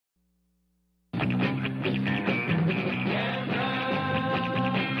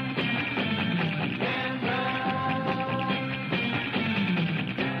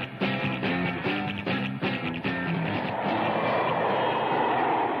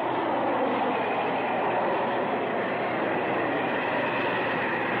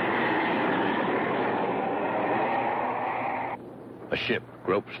ship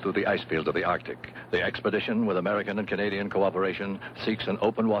gropes through the ice fields of the Arctic. The expedition, with American and Canadian cooperation, seeks an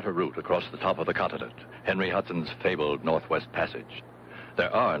open water route across the top of the continent, Henry Hudson's fabled Northwest Passage.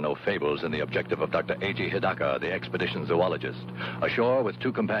 There are no fables in the objective of Dr. A.G. Hidaka, the expedition zoologist. Ashore with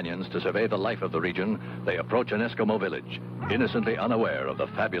two companions to survey the life of the region, they approach an Eskimo village, innocently unaware of the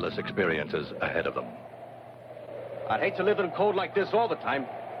fabulous experiences ahead of them. I'd hate to live in cold like this all the time.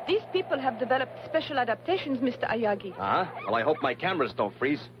 These people have developed special adaptations, Mr. Ayagi. Uh-huh. Well, I hope my cameras don't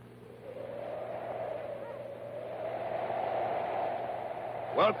freeze.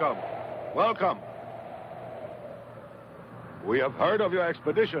 Welcome. Welcome. We have heard of your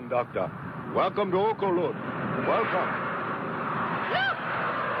expedition, Doctor. Welcome to Okolud. Welcome. Look!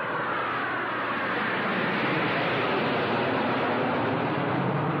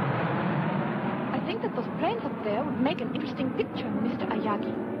 I think that those planes up there would make an interesting picture, Mr.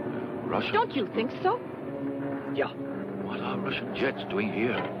 Ayagi. Russia? Don't you think so? Yeah. What are Russian jets doing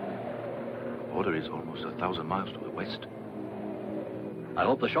here? Border is almost 1,000 miles to the west. I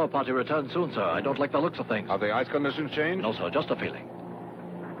hope the shore party returns soon, sir. I don't like the looks of things. Have the ice conditions changed? No, sir, just a feeling.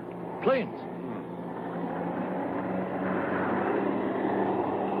 Planes.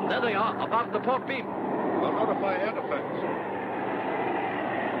 There they are, above the port beam. I'll notify air defense.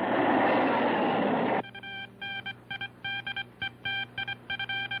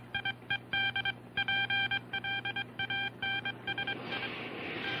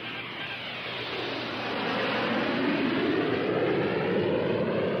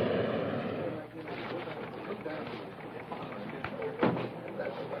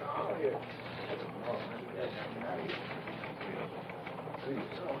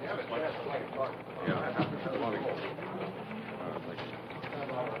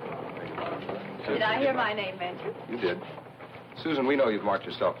 Did I hear my name mentioned? You did. Susan, we know you've marked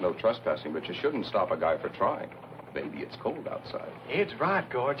yourself no trespassing, but you shouldn't stop a guy for trying. Maybe it's cold outside. It's right,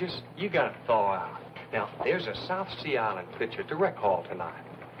 gorgeous. You gotta thaw out. Now, there's a South Sea Island picture at the rec hall tonight.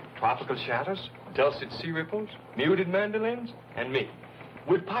 Tropical shadows, dulcet sea ripples, muted mandolins, and me.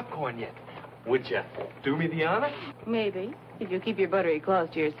 With popcorn yet. Would you do me the honor? Maybe. If you keep your buttery claws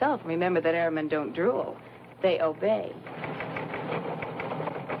to yourself, remember that airmen don't drool. They obey.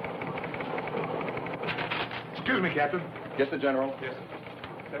 Excuse me, Captain. Get the general. Yes.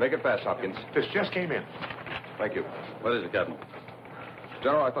 Make it fast, Hopkins. This just came in. Thank you. What is it, Captain?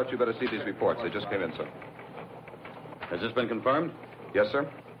 General, I thought you'd better see these reports. They just came in, sir. Has this been confirmed? Yes, sir.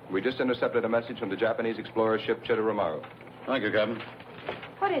 We just intercepted a message from the Japanese explorer ship Chitoromaru. Thank you, Captain.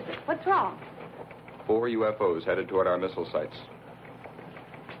 What is it? What's wrong? 4 UFOs headed toward our missile sites.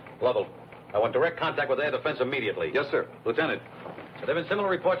 Lovell, I want direct contact with air defense immediately. Yes, sir. Lieutenant, have there been similar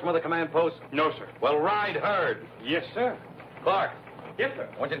reports from other command posts? No, sir. Well, ride herd. Yes, sir. Clark, Yes, sir.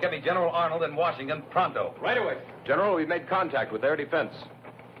 I want you to get me General Arnold in Washington pronto. Right away. General, we've made contact with air defense.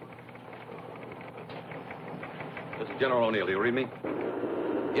 This is General O'Neill. Do you read me?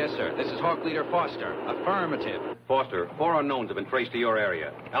 Yes, sir. This is Hawk Leader Foster. Affirmative. Foster, 4 unknowns have been traced to your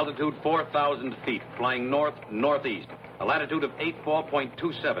area. Altitude 4,000 feet, flying north-northeast. A latitude of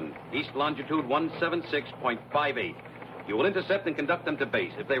 84.27. East longitude 176.58. You will intercept and conduct them to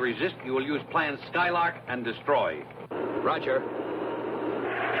base. If they resist, you will use plan Skylark and destroy. Roger.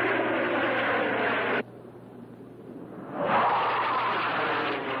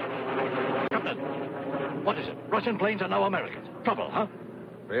 Captain, what is it? Russian planes are now Americans. Trouble, huh?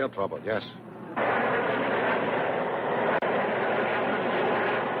 Real trouble, yes.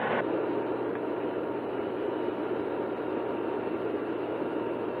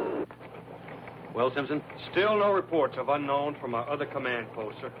 Well, Simpson? Still no reports of unknown from our other command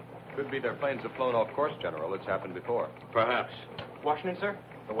posts, sir. Could be their planes have flown off course, General. It's happened before. Perhaps. Washington, sir?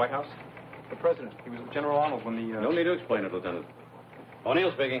 The White House? The President. He was with General Arnold when the... No need to explain it, Lieutenant.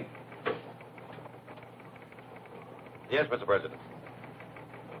 O'Neill speaking. Yes, Mr. President.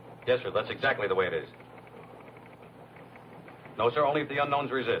 Yes, sir, that's exactly the way it is. No, sir, only if the unknowns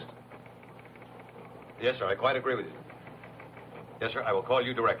resist. Yes, sir, I quite agree with you. Yes, sir, I will call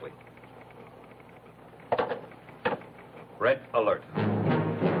you directly. Red alert.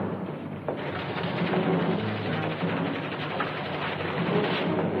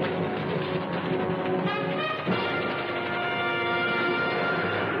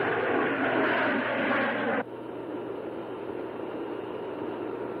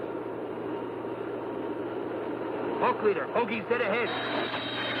 Hawk Leader, Hoagie's dead ahead.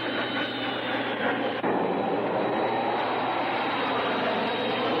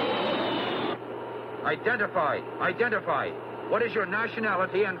 Identify. What is your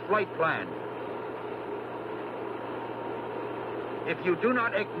nationality and flight plan? If you do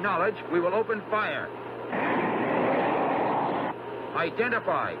not acknowledge, we will open fire.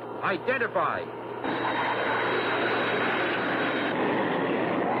 Identify. Identify.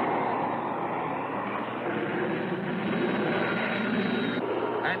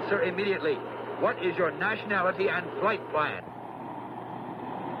 Answer immediately. What is your nationality and flight plan?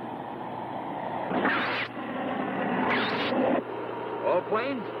 All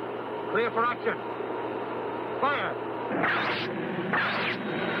planes, clear for action. Fire!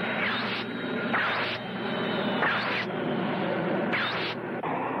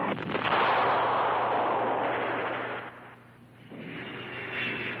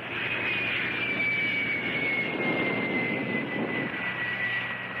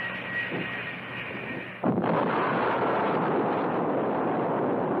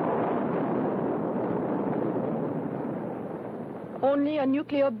 Only a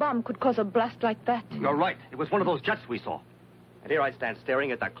nuclear bomb could cause a blast like that. You're right. It was one of those jets we saw. And here I stand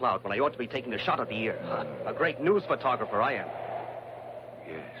staring at that cloud when I ought to be taking a shot at the year. A great news photographer I am.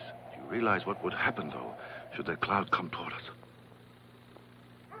 Yes. Do you realize what would happen, though, should that cloud come toward us?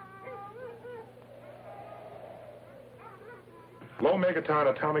 Low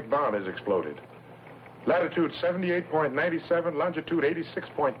megaton atomic bomb has exploded. Latitude 78.97, longitude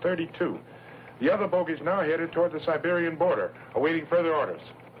 86.32. The other bogey's now headed toward the Siberian border, awaiting further orders.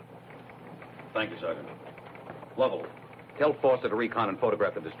 Thank you, Sergeant. Lovell, tell Foster to recon and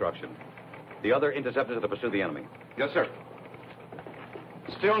photograph the destruction. The other interceptors are to pursue the enemy. Yes, sir.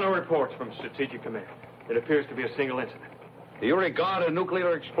 Still no reports from Strategic Command. It appears to be a single incident. Do you regard a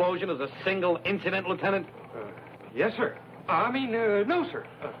nuclear explosion as a single incident, Lieutenant? Yes, sir. No, sir.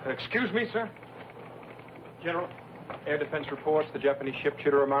 Excuse me, sir. General, air defense reports the Japanese ship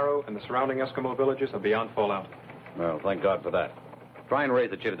Chitoromaru and the surrounding Eskimo villages are beyond fallout. Well, thank God for that. Try and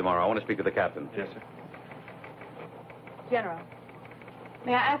raise the Chitta tomorrow. I want to speak to the captain. Yes, sir. General,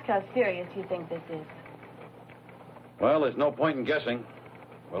 may I ask how serious you think this is? Well, there's no point in guessing.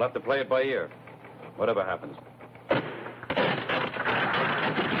 We'll have to play it by ear. Whatever happens.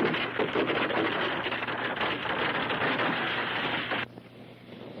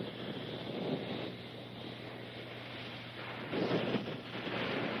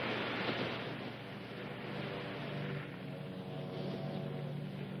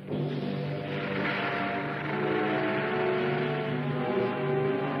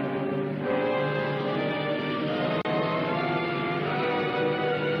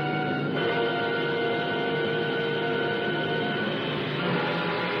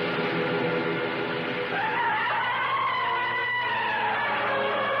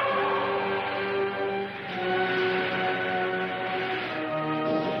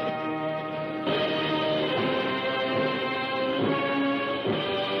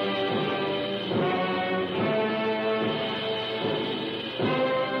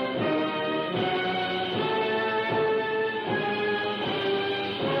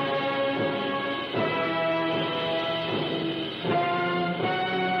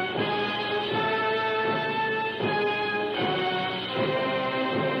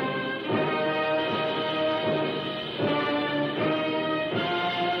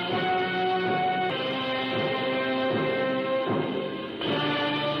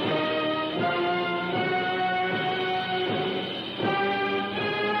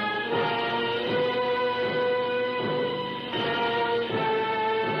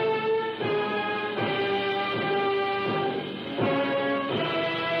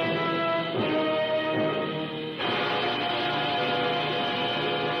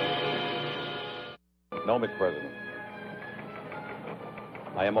 No, Mr. President.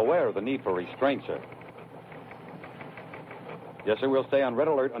 I am aware of the need for restraint, sir. Yes, sir, we'll stay on red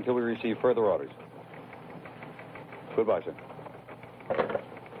alert until we receive further orders. Goodbye, sir.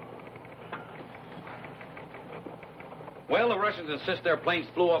 Well, the Russians insist their planes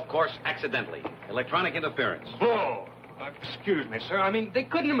flew off course accidentally. Electronic interference. Oh, excuse me, sir. They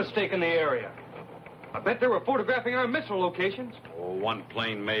couldn't have mistaken the area. I bet they were photographing our missile locations. Oh, one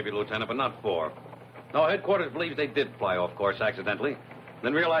plane maybe, Lieutenant, but not four. No, headquarters believes they did fly off course accidentally,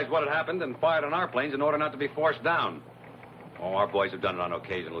 then realized what had happened and fired on our planes in order not to be forced down. Oh, our boys have done it on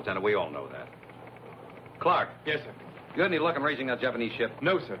occasion, Lieutenant. We all know that. Clark. Yes, sir. You had any luck in raising that Japanese ship?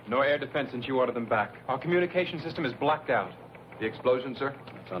 No, sir. No air defense since you ordered them back. Our communication system is blacked out. The explosion, sir?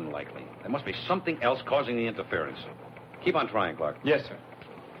 It's unlikely. There must be something else causing the interference. Keep on trying, Clark. Yes, sir.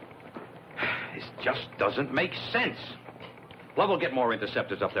 This just doesn't make sense. Lovell, get more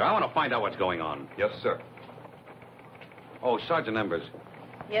interceptors up there. I want to find out what's going on. Yes, sir. Oh, Sergeant Embers.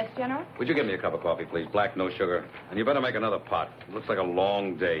 Yes, General? Would you give me a cup of coffee, please? Black, no sugar. And you better make another pot. It looks like a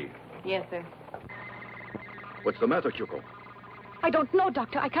long day. Yes, sir. What's the matter, Kyoko? I don't know,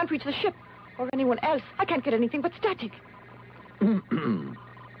 Doctor. I can't reach the ship. Or anyone else. I can't get anything but static.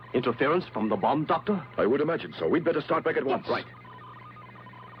 Interference from the bomb, Doctor? I would imagine so. We'd better start back at once. Right.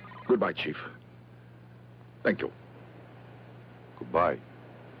 Goodbye, Chief. Thank you. Goodbye.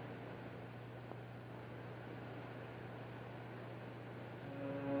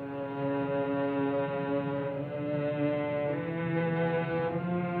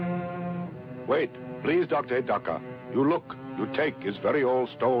 Wait, please, Dr. Hidaka. You look. You take his very old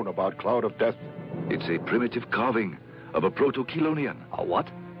stone about Cloud of Death. It's a primitive carving of a proto-Chelonian. A what?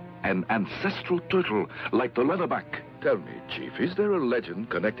 An ancestral turtle, like the leatherback. Tell me, Chief, is there a legend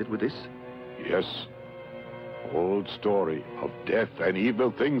connected with this? Yes. Old story of death and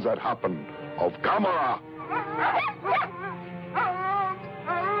evil things that happen. Of Gamera.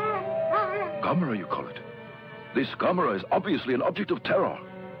 Gamera, you call it? This Gamera is obviously an object of terror.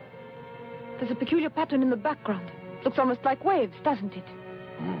 There's a peculiar pattern in the background. Looks almost like waves, doesn't it?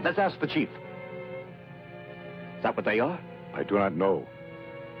 Let's ask the chief. Is that what they are? I do not know.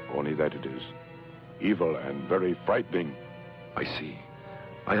 Only that it is evil and very frightening. I see.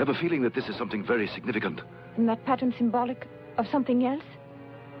 I have a feeling that this is something very significant. Isn't that pattern symbolic of something else?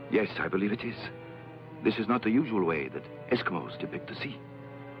 Yes, I believe it is. This is not the usual way that Eskimos depict the sea.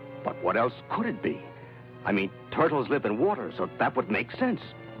 But what else could it be? I mean, turtles live in water, so that would make sense.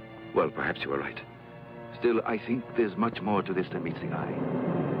 Well, perhaps you are right. Still, I think there's much more to this than meets the eye.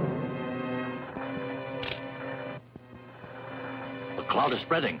 The cloud is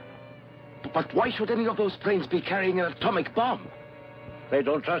spreading. But why should any of those planes be carrying an atomic bomb? They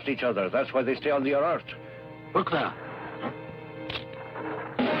don't trust each other. That's why they stay on the alert. Look there.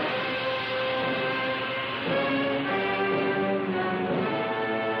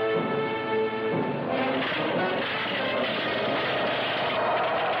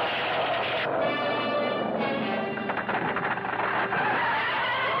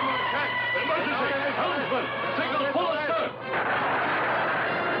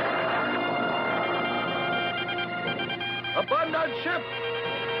 Abandon ship!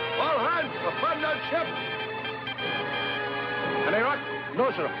 All hands, abandon ship! Any luck?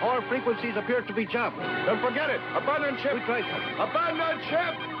 No, sir. All frequencies appear to be jammed. Then forget it. Abandon ship! We tried that. Abandon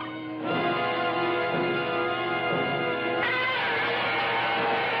ship!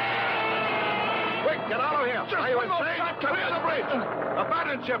 Quick, get out of here! Are you insane? Clear the bridge!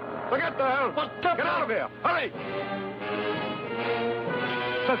 Abandon ship! Forget the hell! Get out of here! Hurry!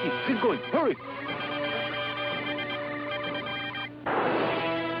 Saki, keep going. Hurry.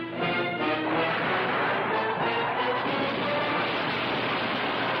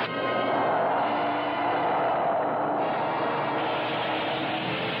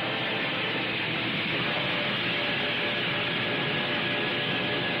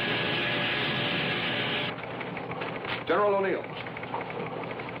 General O'Neill.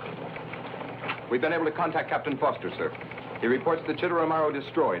 We've been able to contact Captain Foster, sir. He reports the Chitteramaru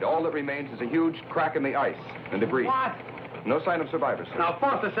destroyed. All that remains is a huge crack in the ice and debris. What? No sign of survivors, sir. Now,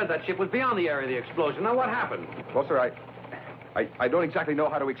 Foster said that ship was beyond the area of the explosion. Now, what happened? Well, sir, I don't exactly know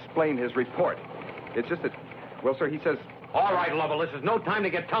how to explain his report. It's just that, well, sir, he says... All right, Lovell, this is no time to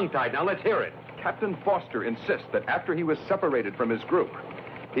get tongue-tied. Now, let's hear it. Captain Foster insists that after he was separated from his group,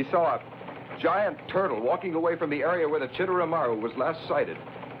 he saw a giant turtle walking away from the area where the Chitteramaru was last sighted.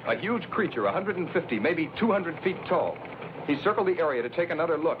 A huge creature, 150, maybe 200 feet tall. He circled the area to take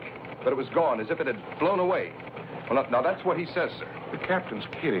another look, but it was gone, as if it had flown away. Well, now that's what he says, sir. The captain's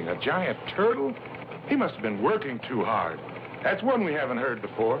kidding. A giant turtle? He must have been working too hard. That's one we haven't heard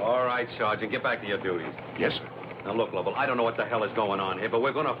before. All right, Sergeant, get back to your duties. Yes, sir. Now, look, Lovell, I don't know what the hell is going on here, but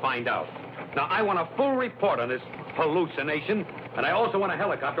we're going to find out. Now, I want a full report on this hallucination, and I also want a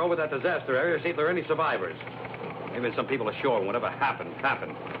helicopter over that disaster area to see if there are any survivors. Maybe some people ashore when whatever happened.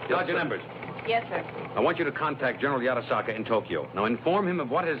 Sergeant Embers. Yes, sir. I want you to contact General Yatasaka in Tokyo. Now, inform him of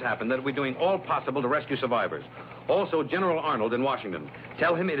what has happened, that we're doing all possible to rescue survivors. Also, General Arnold in Washington.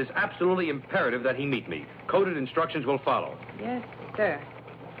 Tell him it is absolutely imperative that he meet me. Coded instructions will follow. Yes, sir.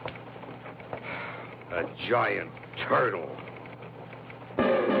 A giant turtle.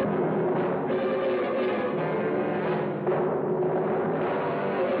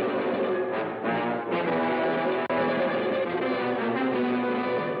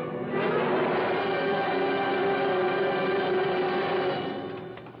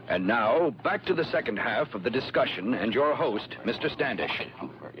 And now, back to the second half of the discussion and your host, Mr. Standish. I'm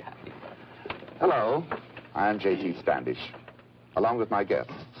very happy. Hello, I'm J.T. Standish, along with my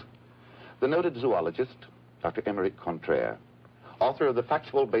guests. The noted zoologist, Dr. Emmerich Contraire, author of The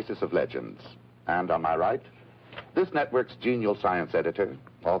Factual Basis of Legends. And on my right, this network's genial science editor,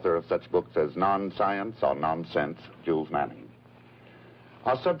 author of such books as Non-Science or Nonsense, Jules Manning.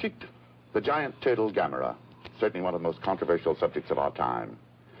 Our subject, the giant turtle Gamera, certainly one of the most controversial subjects of our time.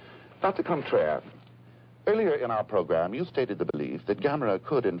 Dr. Contraire, earlier in our program, you stated the belief that Gamera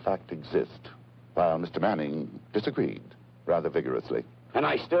could, in fact, exist, while Mr. Manning disagreed rather vigorously. And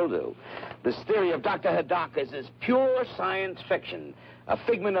I still do. This theory of Dr. Hidaka's is pure science fiction, a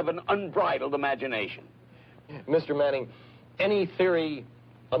figment of an unbridled imagination. Mr. Manning, any theory,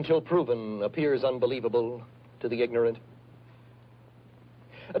 until proven, appears unbelievable to the ignorant.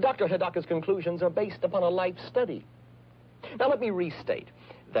 Dr. Hidaka's conclusions are based upon a life study. Now, let me restate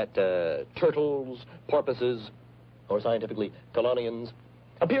that turtles, porpoises, or scientifically, chelonians,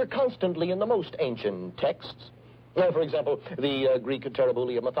 appear constantly in the most ancient texts. For example, the Greek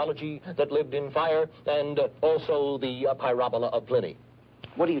Terribulia mythology that lived in fire, and also the Pyrobola of Pliny.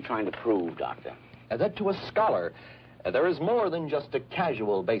 What are you trying to prove, Doctor? That to a scholar, there is more than just a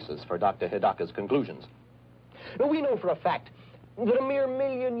casual basis for Dr. Hidaka's conclusions. We know for a fact that a mere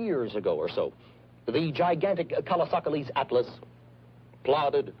 1,000,000 years ago or so, the gigantic Kalasakalis Atlas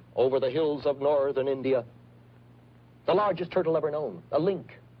plodded over the hills of northern India, the largest turtle ever known, a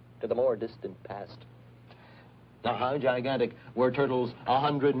link to the more distant past. Now, how gigantic were turtles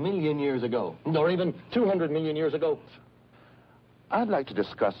 100 million years ago, or even 200 million years ago? I'd like to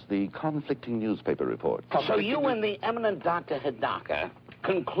discuss the conflicting newspaper reports. So you and the eminent Dr. Hidaka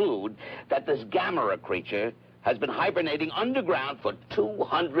conclude that this Gamera creature has been hibernating underground for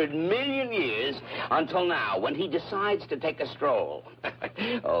 200 million years until now, when he decides to take a stroll.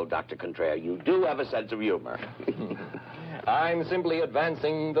 Oh, Dr. Contraire, you do have a sense of humor. I'm simply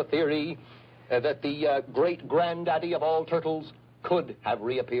advancing the theory that the great-granddaddy of all turtles could have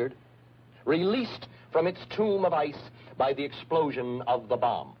reappeared, released from its tomb of ice by the explosion of the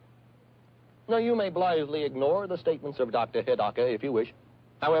bomb. Now, you may blithely ignore the statements of Dr. Hidaka if you wish.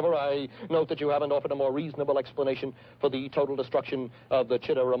 However, I note that you haven't offered a more reasonable explanation for the total destruction of the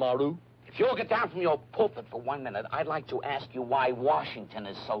Chitteramaru. If you'll get down from your pulpit for 1 minute, I'd like to ask you why Washington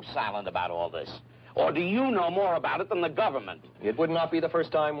is so silent about all this. Or do you know more about it than the government? It would not be the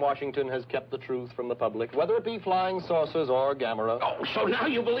first time Washington has kept the truth from the public, whether it be flying saucers or Gamera. Oh, so now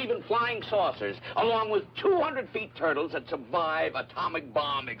you believe in flying saucers, along with 200-feet turtles that survive atomic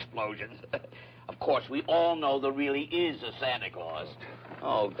bomb explosions. Of course, we all know there really is a Santa Claus.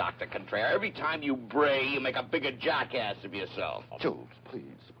 Oh, Dr. Contraire, every time you bray, you make a bigger jackass of yourself. Jules, please,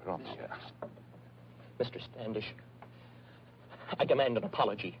 we're on the Mr. Standish, I demand an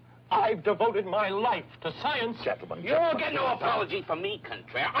apology. I've devoted my life to science. Gentlemen, You'll get no apology from me,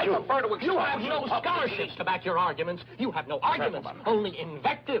 Contraire. I prefer to You have no scholarships to back your arguments. You have no arguments, only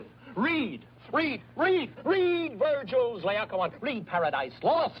invective. Read Virgil's Laocoon. Read Paradise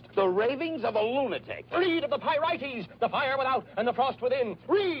Lost. The ravings of a lunatic. Read of the Pyrites, the fire without and the frost within.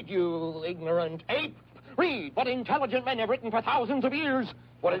 Read, you ignorant ape. Read what intelligent men have written for thousands of years.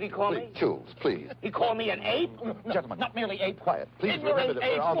 What did he call me? Jules, please. He called me an ape? No, Gentlemen. not merely ape. Quiet. Please Ignorant remember that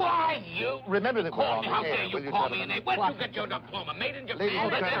ape. we're on... Why, you? Remember that we're on How the dare air. you call me an ape? Where'd you get your diploma? Made in Japan? Ladies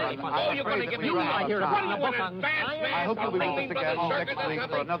and gentlemen, Oh, you're going to give me I hear What do you about want, it. an advanced man? I hope you'll be with us Something again for the next circus or week for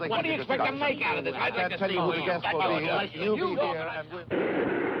something? another What do you heated expect to discussion. make out of this? I'd like to tell see you who who the you guest will be. You'll be go. here and we'll...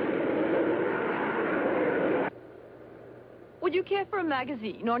 Would you care for a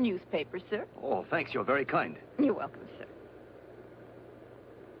magazine or newspaper, sir? Oh, thanks. You're very kind. You're welcome, sir.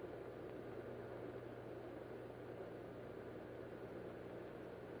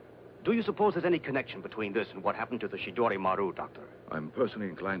 Do you suppose there's any connection between this and what happened to the Shidori Maru, Doctor? I'm personally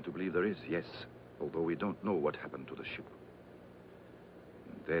inclined to believe there is, yes. Although we don't know what happened to the ship.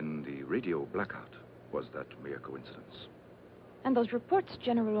 Then the radio blackout. Was that mere coincidence? And those reports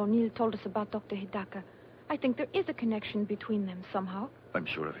General O'Neill told us about Dr. Hidaka, I think there is a connection between them somehow. I'm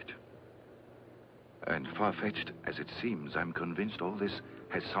sure of it. And far-fetched as it seems, I'm convinced all this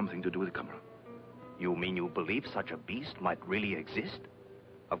has something to do with Gamera. You mean you believe such a beast might really exist?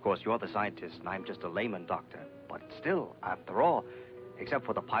 Of course, you're the scientist, and I'm just a layman, Doctor. But still, after all, except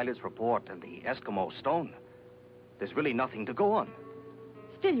for the pilot's report and the Eskimo stone, there's really nothing to go on.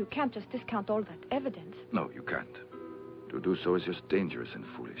 Still, you can't just discount all that evidence. No, you can't. To do so is just dangerous and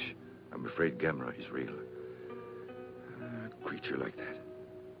foolish. I'm afraid Gamera is real. A creature like that.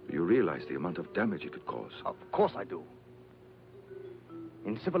 Do you realize the amount of damage it could cause? Of course I do.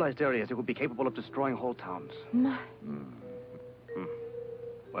 In civilized areas, it would be capable of destroying whole towns. My.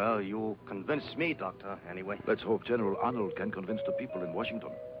 Well, you convinced me, Doctor, anyway. Let's hope General Arnold can convince the people in Washington.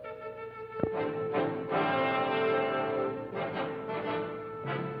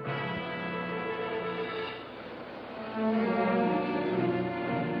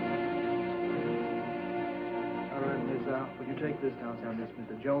 All right, Miss, would you take this downtown? This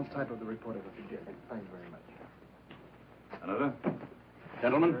Mr. Jones, type of the report of the did. Thank you very much. Another?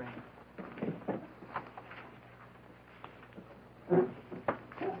 Gentlemen?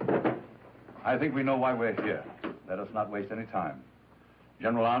 I think we know why we're here. Let us not waste any time.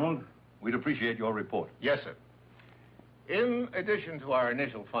 General Arnold, we'd appreciate your report. Yes, sir. In addition to our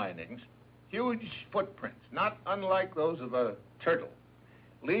initial findings, huge footprints, not unlike those of a turtle,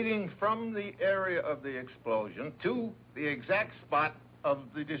 leading from the area of the explosion to the exact spot of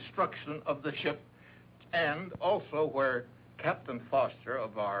the destruction of the ship, and also where Captain Foster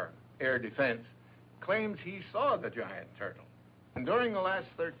of our air defense claims he saw the giant turtle. And during the last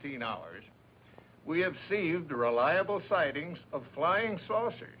 13 hours, we have received reliable sightings of flying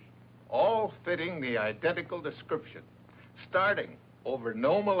saucers, all fitting the identical description, starting over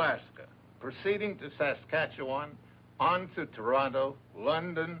Nome, Alaska, proceeding to Saskatchewan, on to Toronto,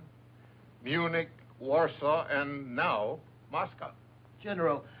 London, Munich, Warsaw, and now Moscow.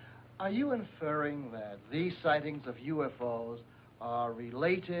 General, are you inferring that these sightings of UFOs are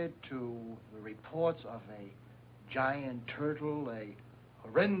related to the reports of a giant turtle, a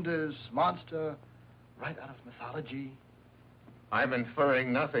horrendous monster right out of mythology? I'm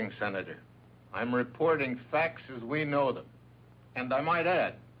inferring nothing, Senator. I'm reporting facts as we know them. And I might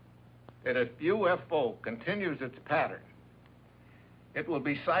add that if UFO continues its pattern, it will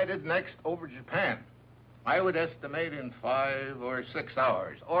be sighted next over Japan. I would estimate in 5 or 6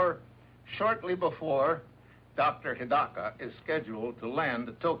 hours, or shortly before Dr. Hidaka is scheduled to land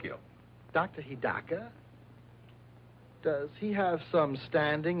at Tokyo. Dr. Hidaka? Does he have some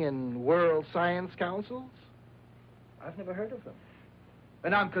standing in world science councils? I've never heard of them.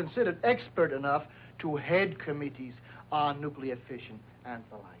 And I'm considered expert enough to head committees on nuclear fission and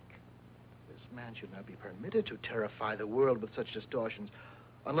the like. This man should not be permitted to terrify the world with such distortions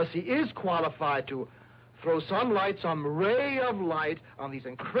unless he is qualified to throw some ray of light on these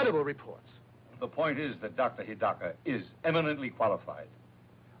incredible reports. The point is that Dr. Hidaka is eminently qualified.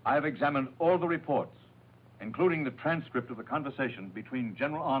 I have examined all the reports, including the transcript of the conversation between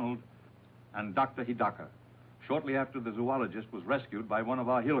General Arnold and Dr. Hidaka, shortly after the zoologist was rescued by one of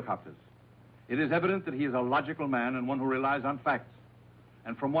our helicopters. It is evident that he is a logical man and one who relies on facts.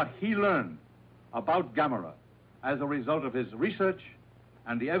 And from what he learned about Gamera as a result of his research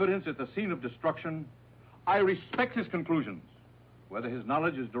and the evidence at the scene of destruction, I respect his conclusions, whether his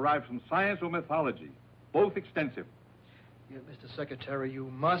knowledge is derived from science or mythology, both extensive. Yet, Mr. Secretary, you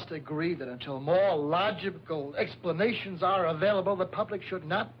must agree that until more logical explanations are available, the public should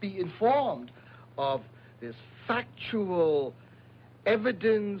not be informed of this factual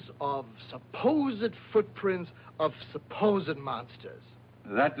evidence of supposed footprints of supposed monsters.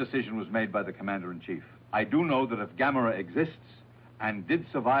 That decision was made by the Commander-in-Chief. I do know that if Gamera exists and did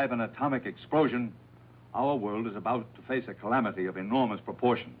survive an atomic explosion, our world is about to face a calamity of enormous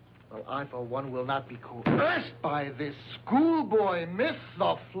proportions. Well, I, for one, will not be coerced by this schoolboy myth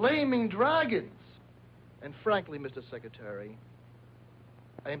of flaming dragons. And frankly, Mr. Secretary,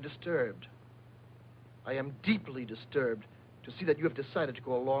 I am disturbed. I am deeply disturbed to see that you have decided to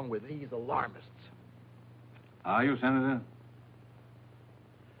go along with these alarmists. Are you, Senator?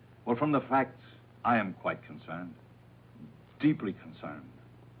 Well, from the facts, I am quite concerned. Deeply concerned.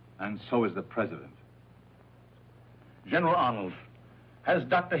 And so is the President. General Arnold, has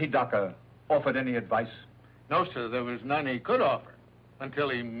Dr. Hidaka offered any advice? No, sir, there was none he could offer until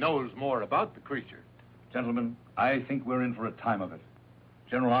he knows more about the creature. Gentlemen, I think we're in for a time of it.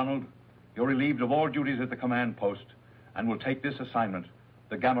 General Arnold, you're relieved of all duties at the command post and will take this assignment,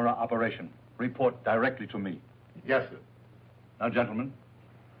 the Gamera operation. Report directly to me. Yes, sir. Now, gentlemen,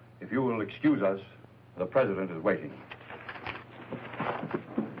 if you will excuse us, the President is waiting.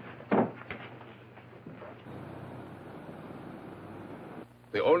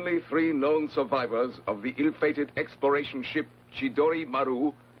 The only 3 known survivors of the ill-fated exploration ship Chidori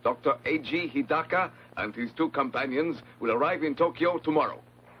Maru, Dr. A.G. Hidaka and his 2 companions, will arrive in Tokyo tomorrow.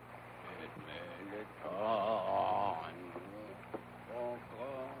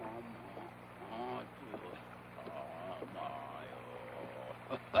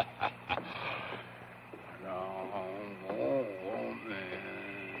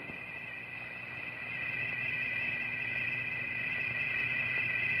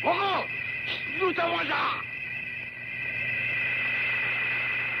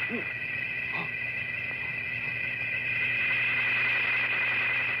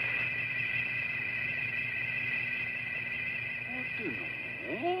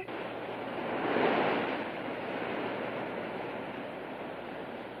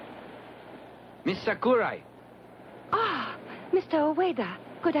 Miss Sakurai. Ah, Mr. Ueda.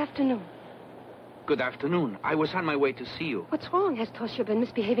 Good afternoon. Good afternoon. I was on my way to see you. What's wrong? Has Toshio been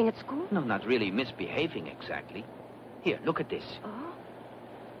misbehaving at school? No, not really misbehaving exactly. Here, look at this. Oh?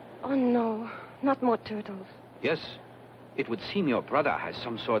 Oh, no. Not more turtles. Yes. It would seem your brother has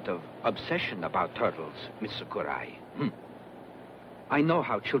some sort of obsession about turtles, Mr. Kurai. I know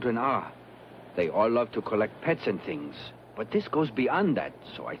how children are. They all love to collect pets and things. But this goes beyond that,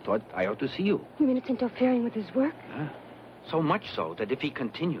 so I thought I ought to see you. You mean it's interfering with his work? So much so that if he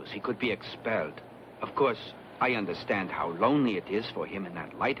continues, he could be expelled. Of course, I understand how lonely it is for him in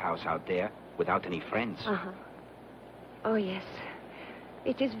that lighthouse out there without any friends. Uh-huh. Oh, yes.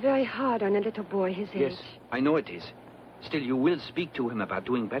 It is very hard on a little boy his age. Yes, I know it is. Still, you will speak to him about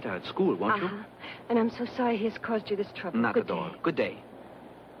doing better at school, won't you? And I'm so sorry he has caused you this trouble. Not Good at all. day. Good day.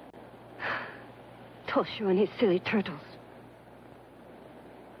 Toshio and his silly turtles.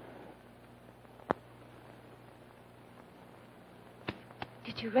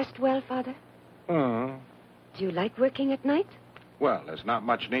 Did you rest well, Father? Do you like working at night? Well, there's not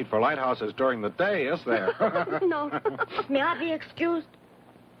much need for lighthouses during the day, is there? No. May I be excused?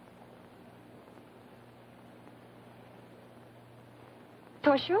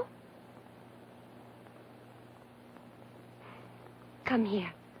 Toshio? Come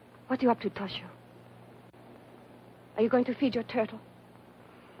here. What are you up to, Toshio? Are you going to feed your turtle?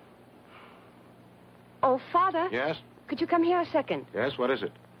 Oh, Father. Yes? Could you come here a second? Yes, what is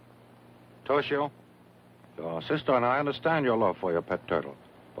it? Toshio, your sister and I understand your love for your pet turtle,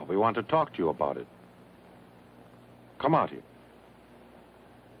 but we want to talk to you about it. Come out here.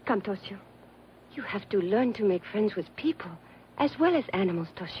 Come, Toshio. You have to learn to make friends with people, as well as animals,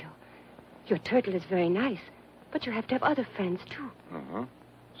 Toshio. Your turtle is very nice, but you have to have other friends, too.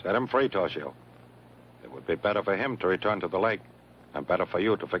 Set him free, Toshio. It would be better for him to return to the lake, and better for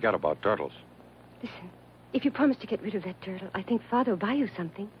you to forget about turtles. Listen, if you promise to get rid of that turtle, I think Father will buy you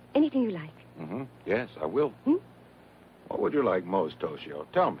something. Anything you like. Yes, I will. What would you like most, Toshio?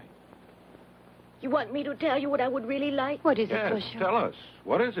 Tell me. You want me to tell you what I would really like? What is it, Yes, Toshio? tell us.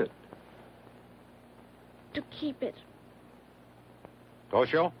 What is it? To keep it.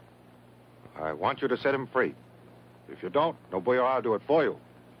 Toshio, I want you to set him free. If you don't, nobody will do it for you.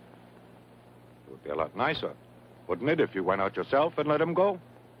 It would be a lot nicer, wouldn't it, if you went out yourself and let him go?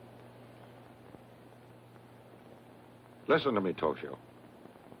 Listen to me, Toshio.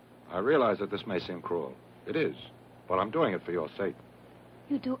 I realize that this may seem cruel. It is, but I'm doing it for your sake.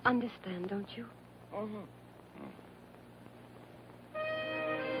 You do understand, don't you?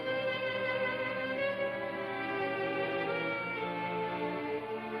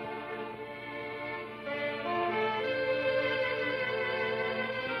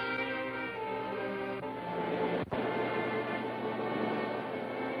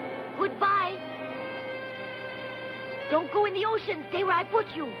 Goodbye. Don't go in the ocean. Stay where I put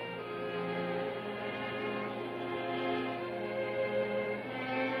you.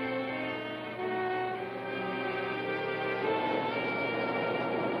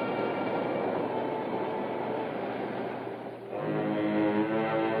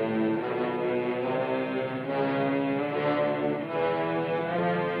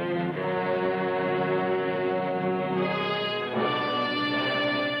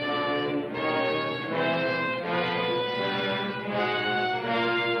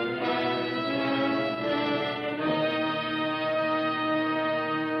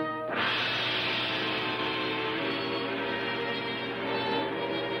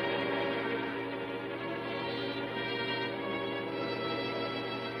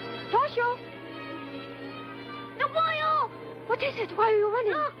 Toshio! Naboyo! What is it? Why are you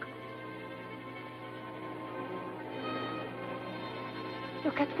running? Look!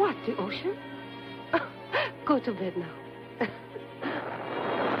 Look at what? The ocean? Go to bed now.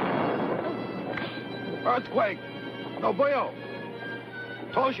 Earthquake! Nobuyo!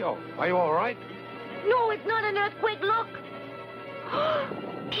 Toshio, are you all right? No, it's not an earthquake. Look!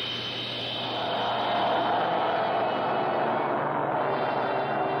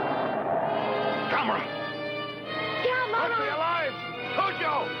 Camera! Camera! Must be alive!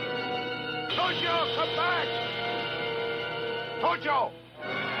 Toshio! Toshio, come back! Toshio!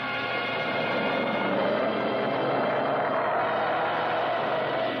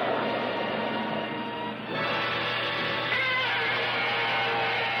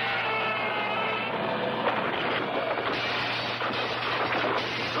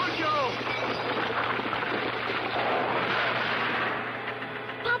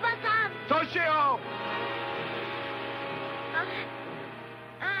 Papa-san! Toshio!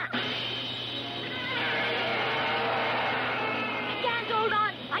 I can't hold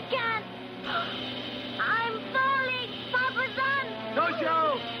on. I can't. I'm falling. Papa-san!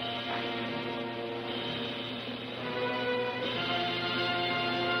 Toshio!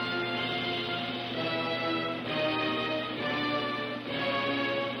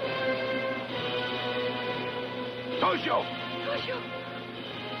 Toshio! Toshio!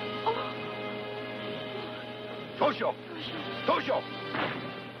 Oh. Toshio! Toshio!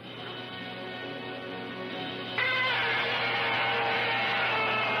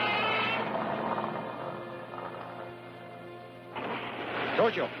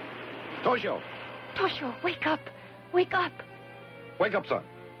 Toshio! Toshio! Toshio, wake up. Wake up. Wake up, son.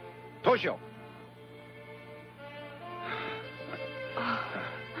 Toshio!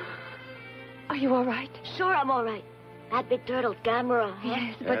 Are you all right? Sure, I'm all right. That big turtle's Gamera, huh?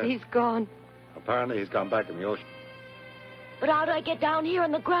 Yes, but Yes. he's gone. Apparently he's gone back in the ocean. But how do I get down here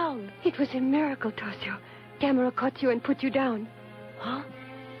on the ground? It was a miracle, Toshio. Gamera caught you and put you down. Huh?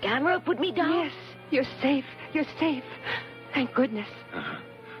 Gamera put me down? Yes, you're safe. You're safe. Thank goodness.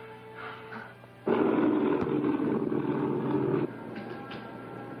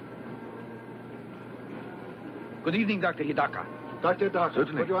 Good evening, Dr. Hidaka. Dr. Hidaka,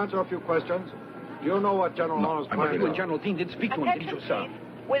 Certainly. could you answer a few questions? Do you know what General Arnold's You plan and is? General Dean did speak to him, didn't you, sir?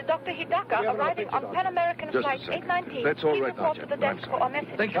 With Dr. Hidaka arriving on Pan American Just a Flight second. 819. That's all Please right now, report to the gentlemen. desk for a message.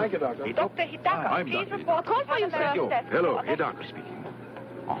 Thank you. Thank you, Doctor. Dr. Hidaka, I'm please Dr. report to Pan American desk Hello, for a message. Hidaka speaking.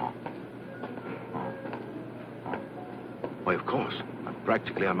 Why, of course. I'm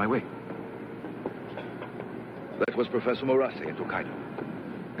practically on my way. That was Professor Murase in Tokaido.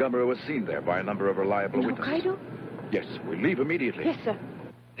 Gamera was seen there by a number of reliable witnesses. Hokkaido? Yes, we leave immediately. Yes, sir.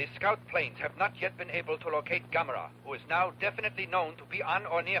 The scout planes have not yet been able to locate Gamera, who is now definitely known to be on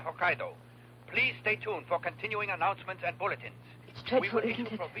or near Hokkaido. Please stay tuned for continuing announcements and bulletins. It's dreadful, we will isn't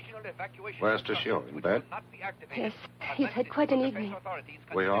issue it? provisional evacuation Where's instructions Toshio? In which bed? will not be activated Yes, he's unless had the quite an defense evening. authorities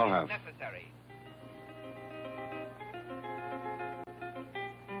We all consider it have. necessary.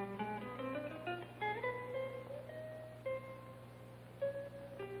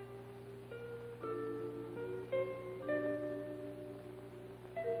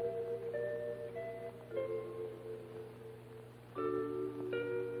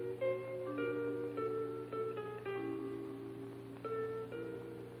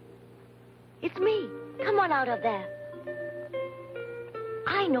 It's me. Come on out of there.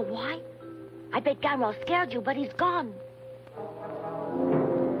 I know why. I bet Gamera scared you, but he's gone.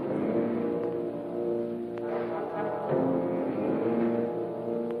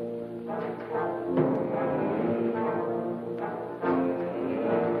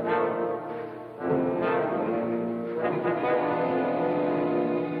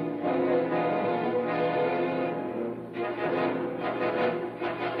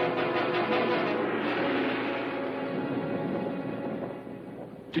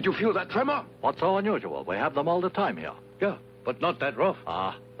 Did you feel that tremor? What's so unusual? We have them all the time here. Yeah, but not that rough.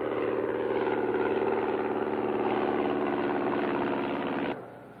 Ah.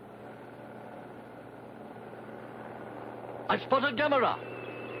 I spotted Gamera.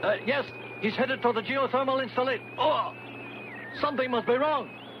 Yes, he's headed toward the geothermal installation. Oh! Something must be wrong.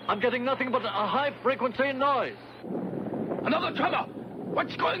 I'm getting nothing but a high-frequency noise. Another tremor!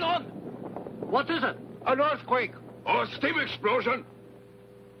 What's going on? What is it? An earthquake! Or a steam explosion!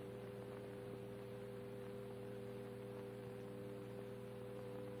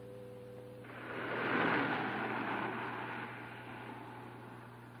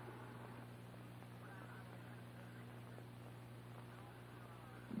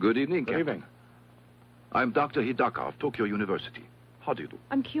 Good evening, Captain. evening. I'm Dr. Hidaka of Tokyo University. How do you do?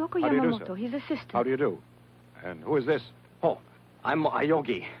 I'm Kyoko How do you do, Yamamoto, sir? his assistant. How do you do? And who is this? Oh, I'm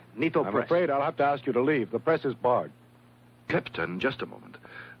Ayogi, Nito I'm Press. afraid I'll have to ask you to leave. The press is barred. Captain, just a moment.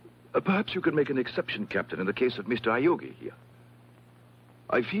 Perhaps you can make an exception, Captain, in the case of Mr. Ayogi here.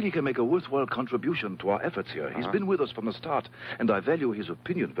 I feel he can make a worthwhile contribution to our efforts here. He's been with us from the start, and I value his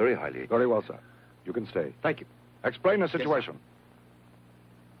opinion very highly. Very well, sir. You can stay. Thank you. Explain the situation.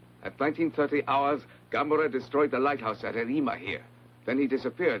 At 1930 hours, Gamera destroyed the lighthouse at Erima here. Then he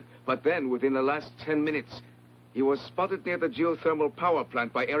disappeared. But then, within the last 10 minutes, he was spotted near the geothermal power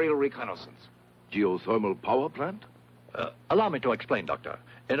plant by aerial reconnaissance. Geothermal power plant? Allow me to explain, Doctor.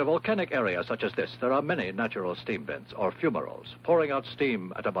 In a volcanic area such as this, there are many natural steam vents, or fumaroles, pouring out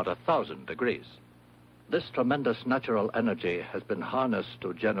steam at about 1,000 degrees. This tremendous natural energy has been harnessed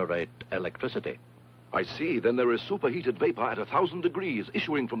to generate electricity. I see. Then there is superheated vapor at 1,000 degrees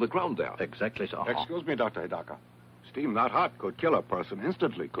issuing from the ground there. Exactly so. Excuse me, Dr. Hidaka. Steam that hot could kill a person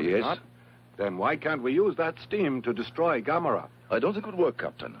instantly, could it Yes. not? Then why can't we use that steam to destroy Gamera? I don't think it would work,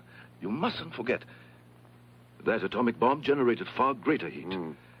 Captain. You mustn't forget. That atomic bomb generated far greater heat.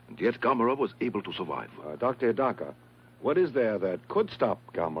 And yet Gamera was able to survive. Dr. Hidaka, what is there that could stop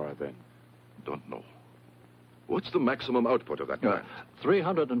Gamera then? Don't know. What's the maximum output of that plant?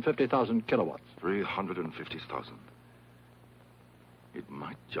 350,000 kilowatts. 350,000. It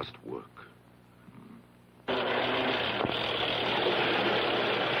might just work.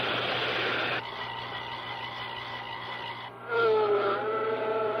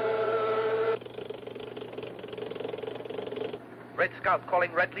 Red Scout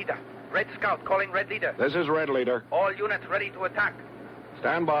calling Red Leader. Red Scout calling Red Leader. This is Red Leader. All units ready to attack.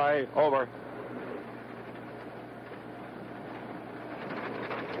 Stand by. Over.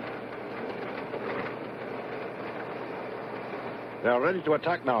 They are ready to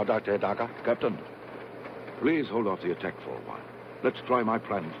attack now, Dr. Hidaka. Captain, please hold off the attack for a while. Let's try my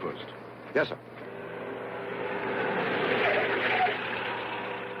plan first. Yes, sir.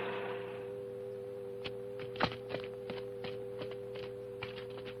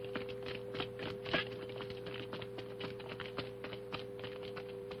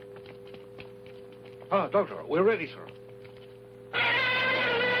 Doctor, we're ready, sir.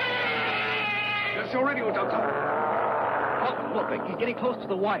 Yes, you're ready, Doctor. Look, he's getting close to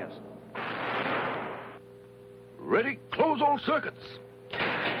the wires. Ready? Close all circuits.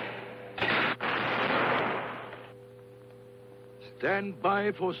 Stand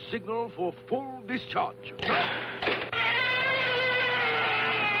by for signal for full discharge.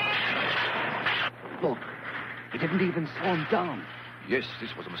 Look, he didn't even slow him down. Yes,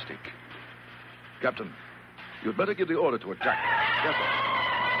 this was a mistake. Captain, you'd better give the order to attack. Yes,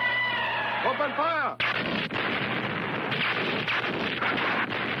 sir. Open fire!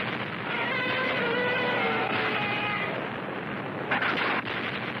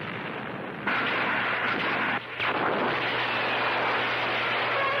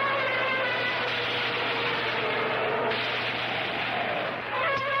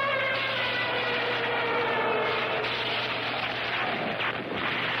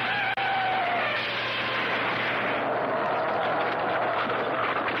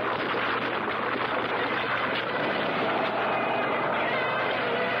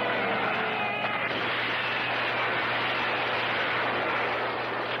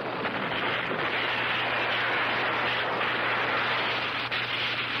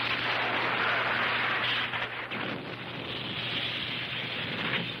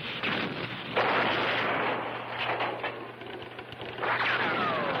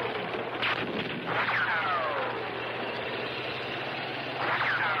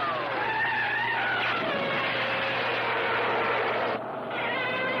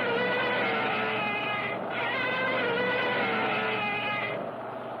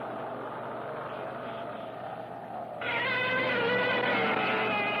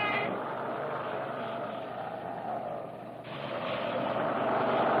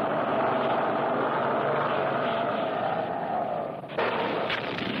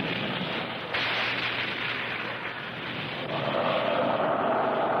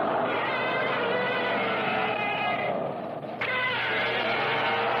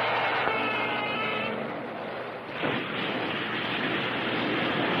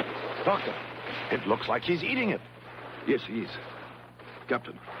 Doctor, it looks like he's eating it. Yes, he is.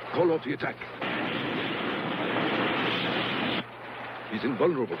 Captain, call off the attack. He's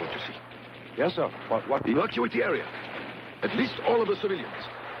invulnerable, don't you see? Yes, sir. What? Evacuate the area. At least all of the civilians.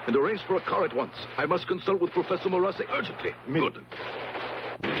 And arrange for a car at once. I must consult with Professor Morase urgently. Good.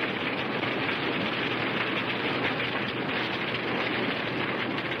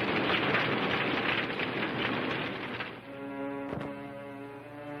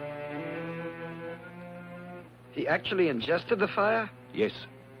 He actually ingested the fire? Yes.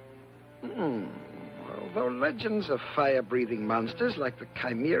 Although legends of fire-breathing monsters like the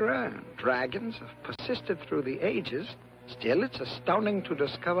Chimera and dragons have persisted through the ages, still it's astounding to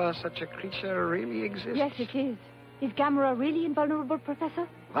discover such a creature really exists. Yes, it is. Is Gamera really invulnerable, Professor?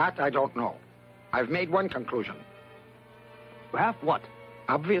 That I don't know. I've made one conclusion. Well, what?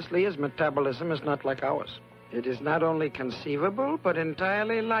 Obviously, his metabolism is not like ours. It is not only conceivable, but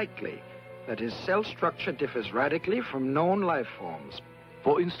entirely likely that his cell structure differs radically from known life forms.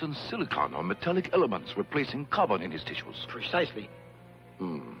 For instance, silicon or metallic elements replacing carbon in his tissues. Precisely.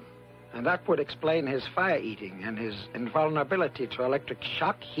 And that would explain his fire-eating and his invulnerability to electric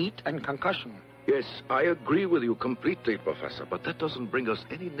shock, heat, and concussion. Yes, I agree with you completely, Professor, but that doesn't bring us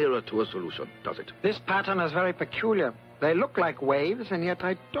any nearer to a solution, does it? This pattern is very peculiar. They look like waves, and yet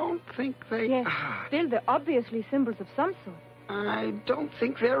I don't think they... Yes, still they're obviously symbols of some sort. I don't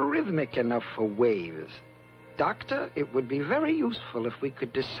think they're rhythmic enough for waves. Doctor, it would be very useful if we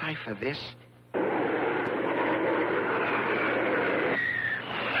could decipher this.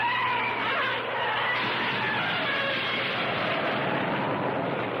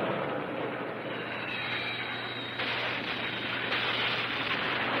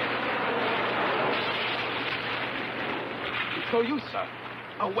 No use, sir.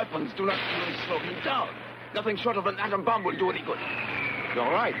 Our weapons do not even slow him down. Nothing short of an atom bomb will do any good. You're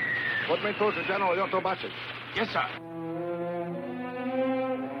right. Put me through to General Yotobashi. Yes, sir.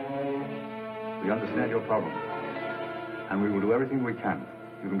 We understand your problem. and we will do everything we can.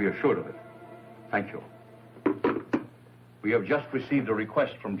 You can be assured of it. Thank you. We have just received a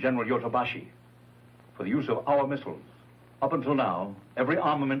request from General Yotobashi for the use of our missiles. Up until now, every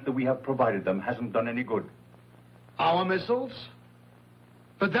armament that we have provided them hasn't done any good. Our missiles?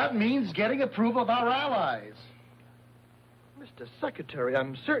 But that means getting approval of our allies. Mr. Secretary,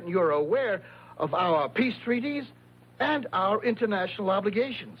 I'm certain you're aware of our peace treaties and our international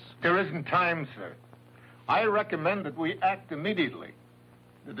obligations. There isn't time, sir. I recommend that we act immediately.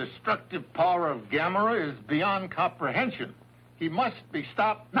 The destructive power of Gamera is beyond comprehension. He must be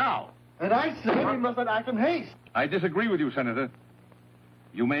stopped now. And I say we must not act in haste. I disagree with you, Senator.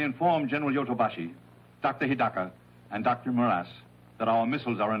 You may inform General Yotobashi, Dr. Hidaka, and Dr. Moras that our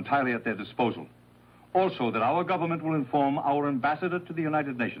missiles are entirely at their disposal. Also, that our government will inform our ambassador to the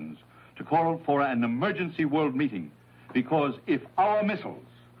United Nations to call for an emergency world meeting, because if our missiles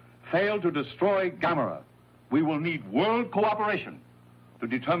fail to destroy Gamera, we will need world cooperation to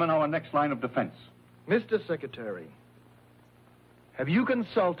determine our next line of defense. Mr. Secretary, have you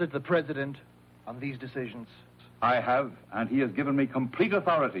consulted the President on these decisions? I have, and he has given me complete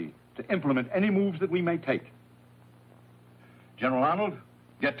authority to implement any moves that we may take. General Arnold,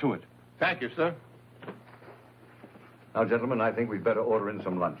 get to it. Thank you, sir. Now, gentlemen, I think we'd better order in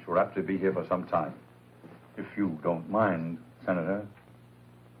some lunch. We're apt to be here for some time. If you don't mind, Senator.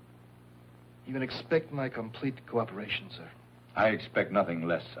 You can expect my complete cooperation, sir. I expect nothing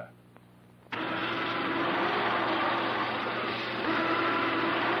less, sir.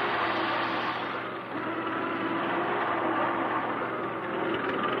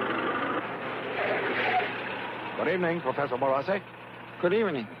 Good evening, Professor Morase. Good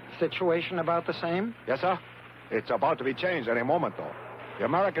evening. Situation about the same? Yes, sir. It's about to be changed any moment, though. The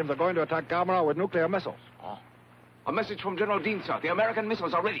Americans are going to attack Gamera with nuclear missiles. Oh. A message from General Dean, sir. The American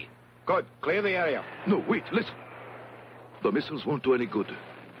missiles are ready. Good. Clear the area. No, wait, listen. The missiles won't do any good.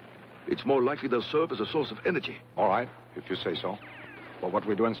 It's more likely they'll serve as a source of energy. All right, if you say so. But what do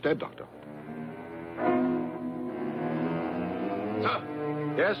we do instead, Doctor?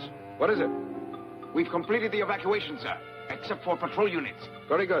 Sir? Yes? What is it? We've completed the evacuation, sir, except for patrol units.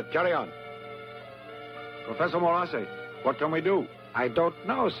 Very good. Carry on. Professor Morase, what can we do? I don't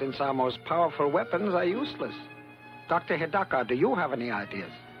know, since our most powerful weapons are useless. Dr. Hidaka, do you have any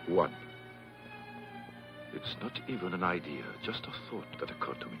ideas? One. It's not even an idea, just a thought that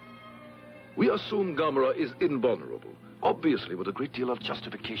occurred to me. We assume Gamera is invulnerable, obviously with a great deal of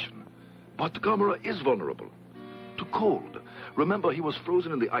justification. But Gamera is vulnerable to cold. Remember, he was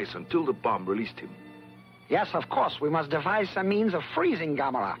frozen in the ice until the bomb released him. Yes, of course. We must devise some means of freezing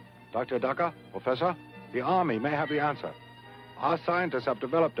Gamera. Dr. Hidaka, Professor, the Army may have the answer. Our scientists have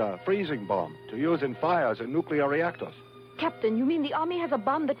developed a freezing bomb to use in fires in nuclear reactors. Captain, you mean the Army has a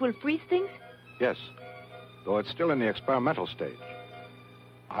bomb that will freeze things? Yes, though it's still in the experimental stage.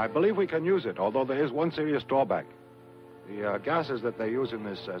 I believe we can use it, although there is one serious drawback. The gases that they use in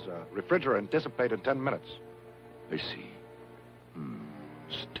this as a refrigerant dissipate in 10 minutes. I see.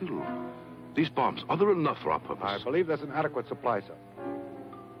 Still, these bombs, are there enough for our purpose? I believe there's an adequate supply, sir.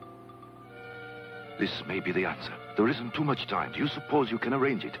 This may be the answer. There isn't too much time. Do you suppose you can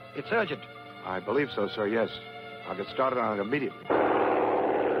arrange it? It's urgent. I believe so, sir, yes. I'll get started on it immediately.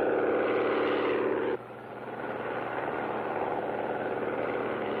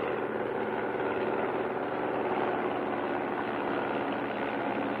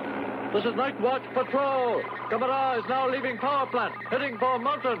 This is Night Watch Patrol. Gamera is now leaving power plant, heading for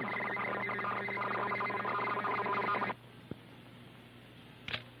mountains.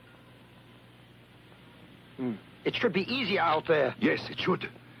 It should be easier out there. Yes, it should.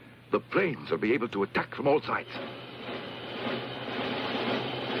 The planes will be able to attack from all sides.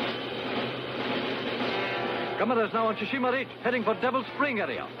 Gamera is now on Tsushima Reach, heading for Devil Spring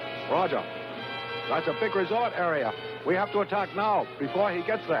area. Roger. That's a big resort area. We have to attack now, before he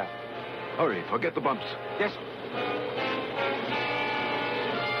gets there. Hurry, forget the bumps. Yes.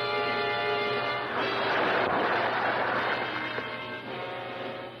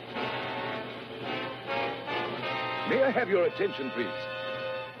 May I have your attention, please?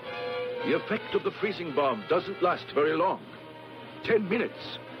 The effect of the freezing bomb doesn't last very long. 10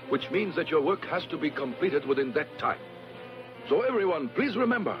 minutes, which means that your work has to be completed within that time. So everyone, please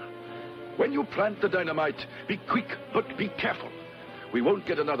remember, when you plant the dynamite, be quick, but be careful. We won't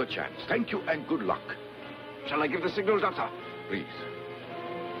get another chance. Thank you and good luck. Shall I give the signal, Doctor? Please.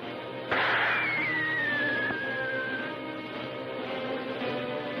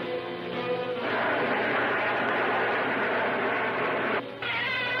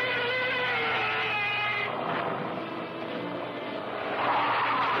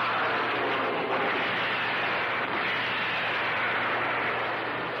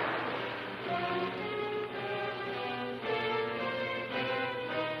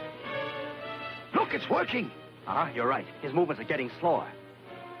 It's working. You're right. His movements are getting slower.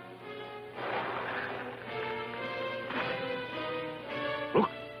 Look,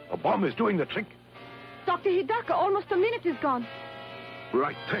 a bomb is doing the trick. Dr. Hidaka, almost a minute is gone.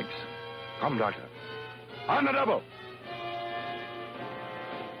 Right, thanks. Come, Doctor. On the double.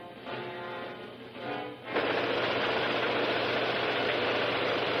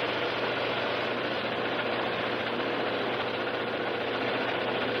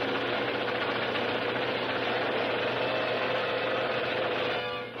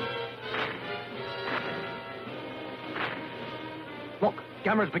 Look,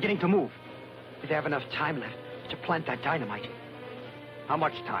 Gamera's beginning to move. Do they have enough time left to plant that dynamite? How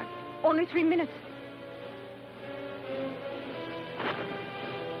much time? Only 3 minutes.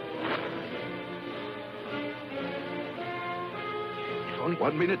 It's only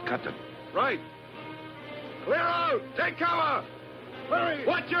 1 minute, Captain. Right. Clear out! Take cover! Hurry!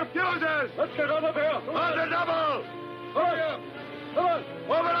 Watch your fuses! Let's get out of here! On the double! Hurry up! Come on!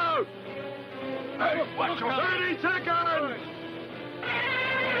 Move it out! Hey, watch your 30 seconds!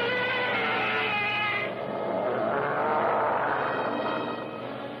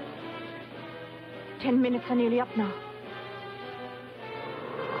 10 minutes are nearly up now.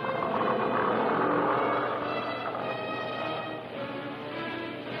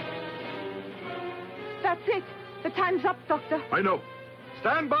 That's it. The time's up, Doctor. I know.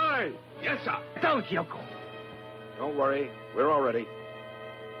 Stand by! Yes, sir. Don't, Yoko. Don't worry. We're all ready.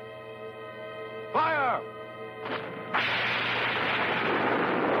 Fire!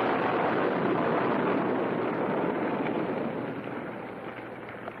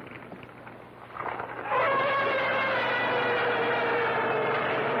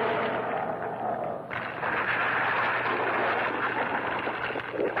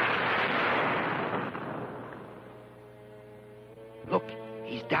 Look,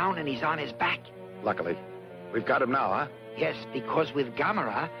 he's down and he's on his back. Luckily. We've got him now, huh? Yes, because with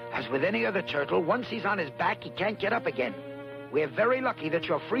Gamera, as with any other turtle, once he's on his back, he can't get up again. We're very lucky that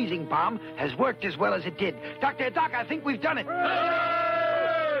your freezing bomb has worked as well as it did. Dr. Hidaka, I think we've done it.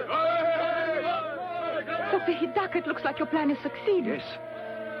 Dr. Hidaka, it looks like your plan has succeeded. Yes.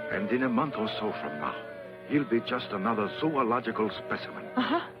 And in a month or so from now, he'll be just another zoological specimen.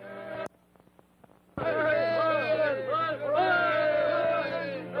 Uh-huh.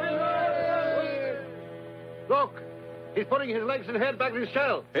 Look, he's putting his legs and head back in his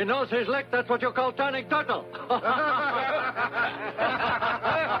shell. He knows his leg. That's what you call turning turtle.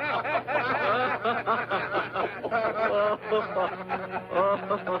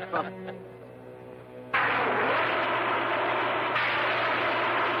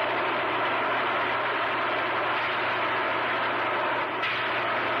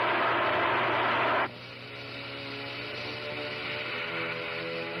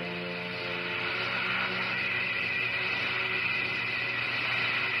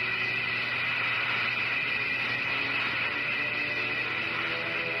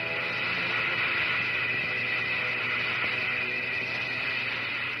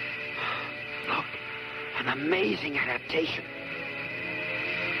 An amazing adaptation.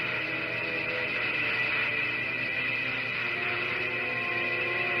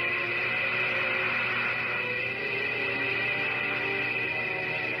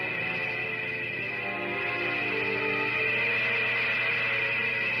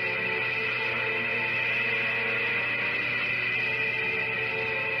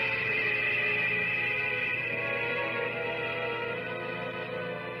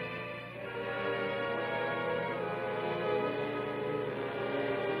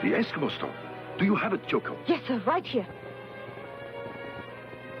 The Eskimo stone. Do you have it, Yoko? Yes, sir, right here.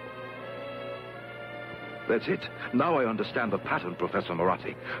 That's it. Now I understand the pattern, Professor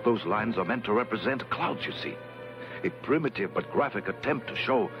Moratti. Those lines are meant to represent clouds, you see. A primitive but graphic attempt to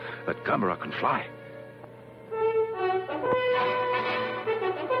show that Gamera can fly.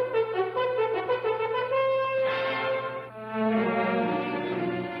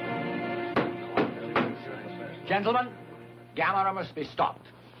 Gentlemen, Gamera must be stopped.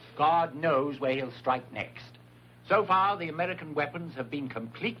 God knows where he'll strike next. So far, the American weapons have been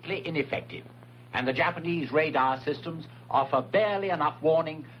completely ineffective, and the Japanese radar systems offer barely enough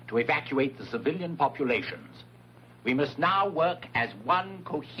warning to evacuate the civilian populations. We must now work as one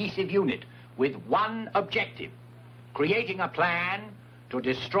cohesive unit with one objective, creating a plan to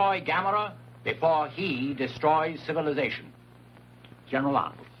destroy Gamera before he destroys civilization. General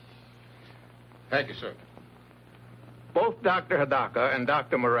Arnold. Thank you, sir. Both Dr. Hidaka and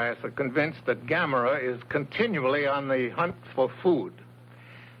Dr. Morath are convinced that Gamera is continually on the hunt for food.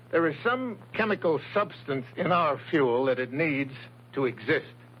 There is some chemical substance in our fuel that it needs to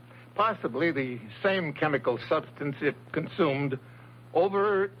exist. possibly the same chemical substance it consumed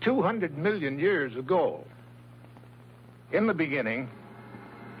over 200 million years ago. In the beginning,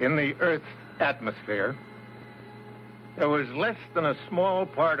 in the Earth's atmosphere, there was less than a small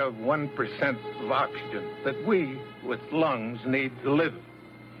part of 1% of oxygen that we, with lungs, need to live.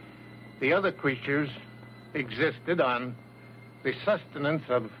 The other creatures existed on the sustenance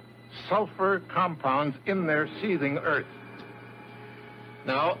of sulfur compounds in their seething earth.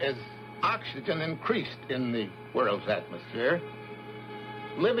 Now, as oxygen increased in the world's atmosphere,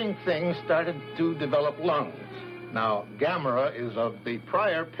 living things started to develop lungs. Now, Gamera is of the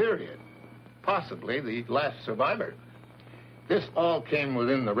prior period, possibly the last survivor. This all came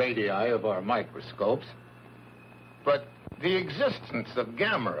within the radii of our microscopes, but the existence of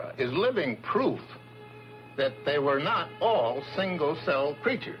Gamera is living proof that they were not all single-cell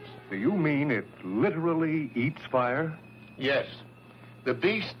creatures. Do you mean it literally eats fire? Yes. The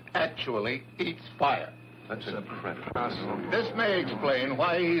beast actually eats fire. That's incredible. This may explain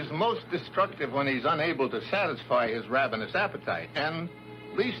why he's most destructive when he's unable to satisfy his ravenous appetite, and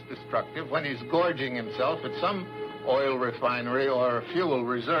least destructive when he's gorging himself at some oil refinery or fuel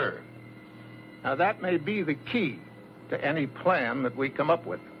reserve. Now, that may be the key to any plan that we come up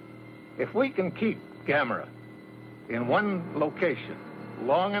with. If we can keep Gamera in one location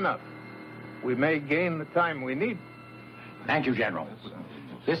long enough, we may gain the time we need. Thank you, General.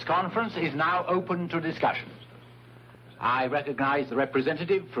 This conference is now open to discussion. I recognize the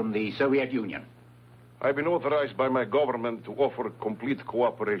representative from the Soviet Union. I've been authorized by my government to offer complete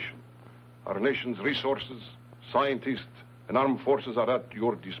cooperation. Our nation's resources, scientists, and armed forces are at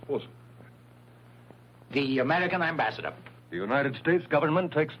your disposal. The American ambassador. The United States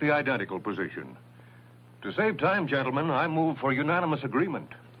government takes the identical position. To save time, gentlemen, I move for unanimous agreement.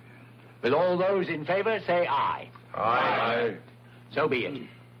 Will all those in favor say aye? Aye. So be it.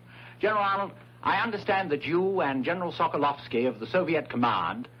 General Arnold, I understand that you and General Sokolovsky of the Soviet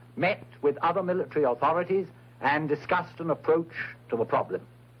Command met with other military authorities and discussed an approach to the problem.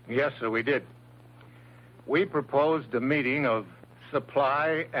 Yes, sir, we did. We proposed a meeting of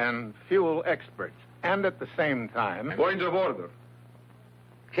supply and fuel experts, and at the same time... Point of order.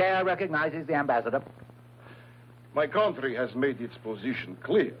 Chair recognizes the ambassador. My country has made its position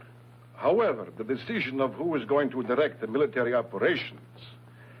clear. However, the decision of who is going to direct the military operations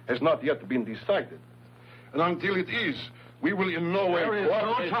has not yet been decided. And until it is, we will in no way... There is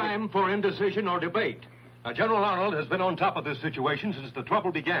no time for indecision or debate. General Arnold has been on top of this situation since the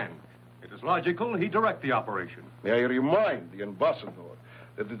trouble began. It is logical he direct the operation. May I remind the ambassador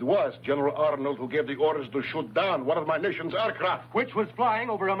that it was General Arnold who gave the orders to shoot down one of my nation's aircraft. Which was flying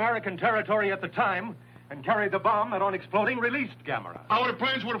over American territory at the time and carried the bomb that, on exploding, released Gamera. Our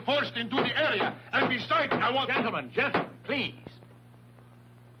planes were forced into the area, and besides, I want... Gentlemen, please.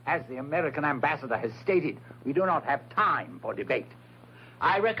 As the American ambassador has stated, we do not have time for debate.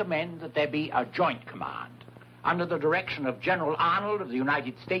 I recommend that there be a joint command under the direction of General Arnold of the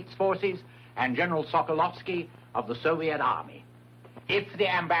United States Forces and General Sokolovsky of the Soviet Army. If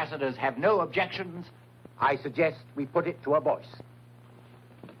the ambassadors have no objections, I suggest we put it to a voice.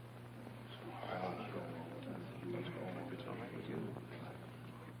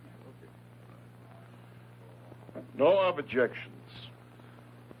 No objections.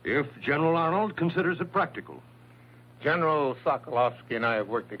 If General Arnold considers it practical. General Sokolovsky and I have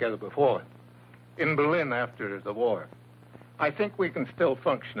worked together before, in Berlin after the war. I think we can still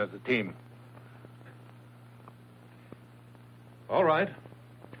function as a team. All right.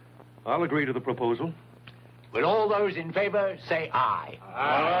 I'll agree to the proposal. Will all those in favor say aye?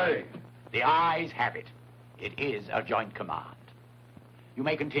 Aye. The ayes have it. It is a joint command. You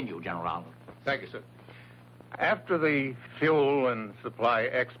may continue, General Arnold. Thank you, sir. After the fuel and supply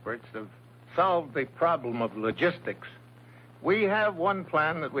experts have solved the problem of logistics, we have one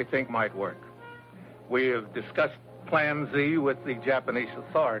plan that we think might work. We have discussed Plan Z with the Japanese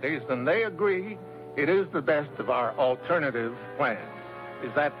authorities, and they agree it is the best of our alternative plans.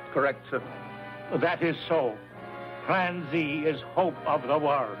 Is that correct, sir? That is so. Plan Z is hope of the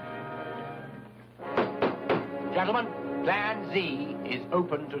world. Gentlemen, Plan Z is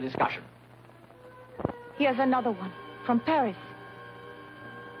open to discussion. Here's another one from Paris.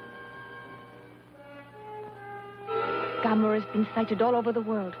 Gamera has been sighted all over the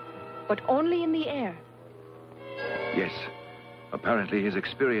world, but only in the air. Yes. Apparently his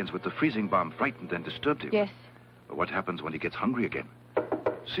experience with the freezing bomb frightened and disturbed him. Yes. But what happens when he gets hungry again?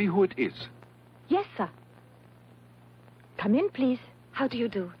 See who it is. Yes, sir. Come in, please. How do you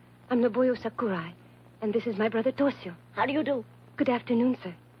do? I'm Nobuyo Sakurai, and this is my brother Toshio. How do you do? Good afternoon,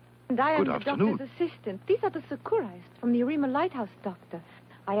 sir. And I am Good the afternoon. doctor's assistant. These are the Sakurais from the Arima Lighthouse, Doctor.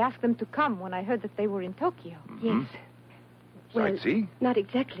 I asked them to come when I heard that they were in Tokyo. Yes. Well, Sightsee? not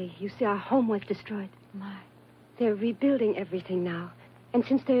exactly. You see, our home was destroyed. My. They're rebuilding everything now. And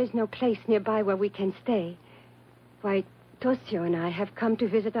since there is no place nearby where we can stay, why, Toshio and I have come to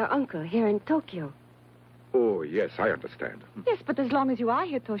visit our uncle here in Tokyo. Oh, yes, I understand. Yes, but as long as you are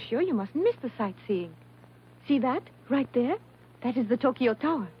here, Toshio, you mustn't miss the sightseeing. See that? Right there? That is the Tokyo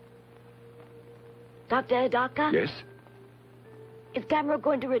Tower. Dr. Hidaka? Yes? Is Gamera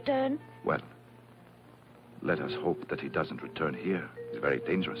going to return? Well, let us hope that he doesn't return here. It's very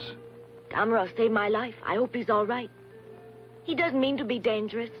dangerous. Gamera saved my life. I hope he's all right. He doesn't mean to be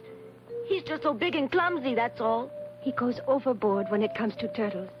dangerous. He's just so big and clumsy, that's all. He goes overboard when it comes to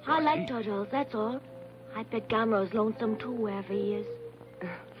turtles. I like turtles, that's all. I bet Gamera's lonesome, too, wherever he is.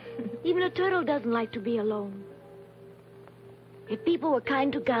 Even a turtle doesn't like to be alone. If people were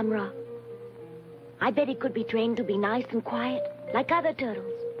kind to Gamera, I bet he could be trained to be nice and quiet, like other turtles.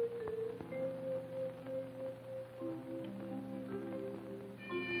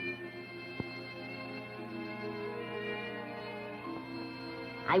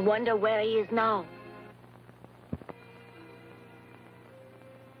 I wonder where he is now.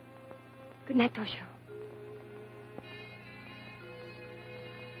 Good night, Toshio.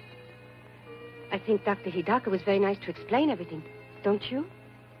 I think Dr. Hidaka was very nice to explain everything, don't you?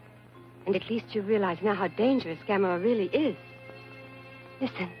 And at least you realize now how dangerous Gamera really is.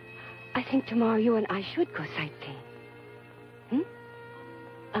 Listen, I think tomorrow you and I should go sightseeing. Hmm?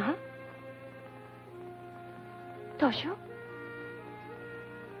 Uh-huh. Toshio?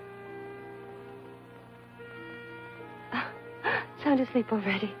 Sound asleep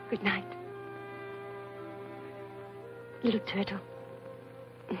already. Good night. Little turtle.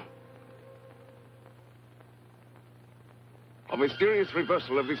 A mysterious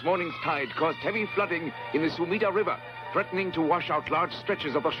reversal of this morning's tide caused heavy flooding in the Sumida River, threatening to wash out large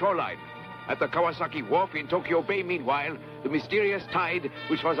stretches of the shoreline. At the Kawasaki Wharf in Tokyo Bay, meanwhile, the mysterious tide,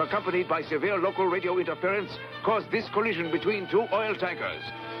 which was accompanied by severe local radio interference, caused this collision between two oil tankers.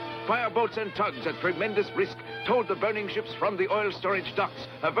 Fireboats and tugs at tremendous risk towed the burning ships from the oil storage docks,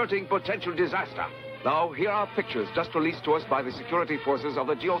 averting potential disaster. Now, here are pictures just released to us by the security forces of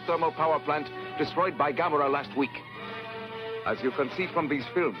the geothermal power plant destroyed by Gamera last week. As you can see from these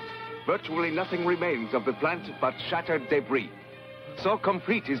films, virtually nothing remains of the plant but shattered debris. So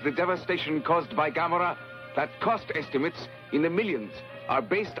complete is the devastation caused by Gamera that cost estimates in the millions are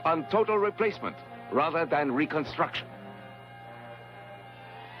based on total replacement rather than reconstruction.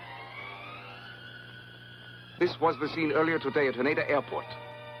 This was the scene earlier today at Haneda Airport,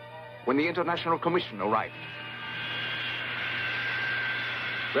 when the International Commission arrived.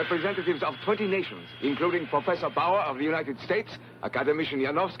 Representatives of 20 nations, including Professor Bauer of the United States, Academician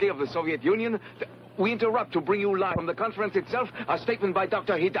Yanovsky of the Soviet Union. We interrupt to bring you live from the conference itself a statement by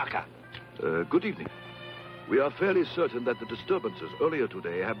Dr. Hidaka. Good evening. We are fairly certain that the disturbances earlier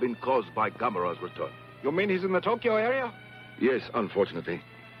today have been caused by Gamera's return. You mean he's in the Tokyo area? Yes, unfortunately.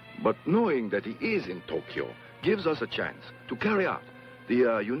 But knowing that he is in Tokyo gives us a chance to carry out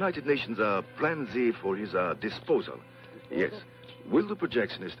the United Nations Plan Z for his disposal. Yes. Will the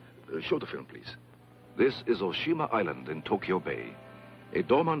projectionist show the film, please? This is Oshima Island in Tokyo Bay, a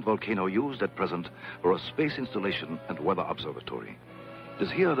dormant volcano used at present for a space installation and weather observatory. It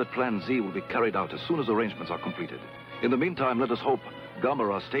is here that Plan Z will be carried out as soon as arrangements are completed. In the meantime, let us hope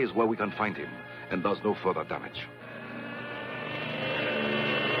Gamera stays where we can find him and does no further damage.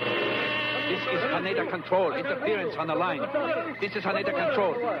 This is Haneda Control. Interference on the line. This is Haneda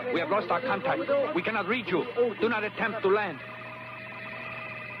Control. We have lost our contact. We cannot reach you. Do not attempt to land.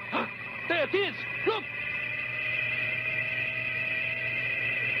 There it is! Look!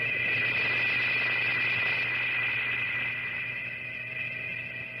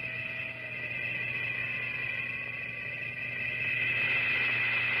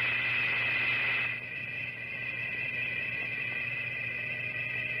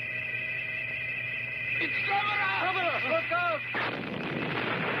 It's Gamera! Look out!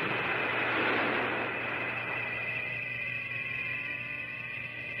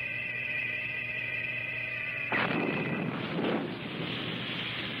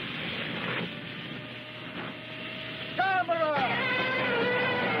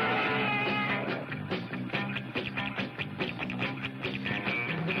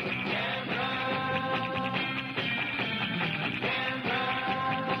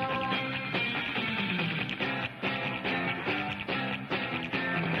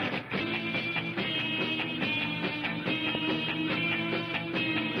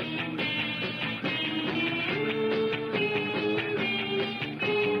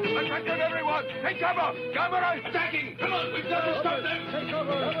 Take cover! Gamera is attacking! Come on, we've got to stop them! Take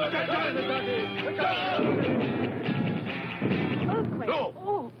cover!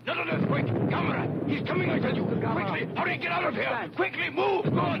 No! None of this, quick! Gamera! He's coming, I tell you! Quickly! Hurry, get out of here! Quickly, move!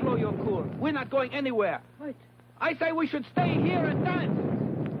 Go on! Blow your cool. We're not going anywhere. What? I say we should stay here and dance.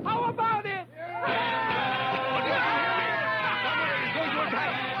 How about it? Gamera is going to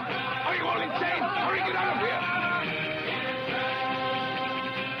attack! Are you all insane? Hurry, get out of here!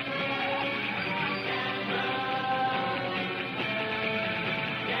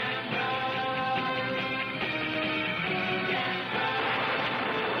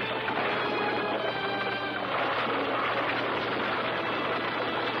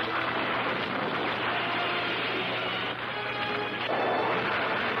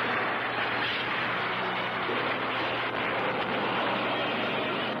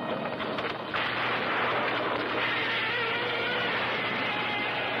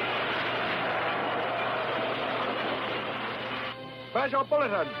 Special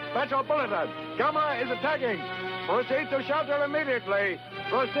bulletin! Special bulletin! Gamera is attacking! Proceed to shelter immediately!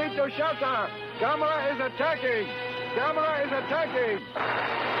 Proceed to shelter! Gamera is attacking! Gamera is attacking!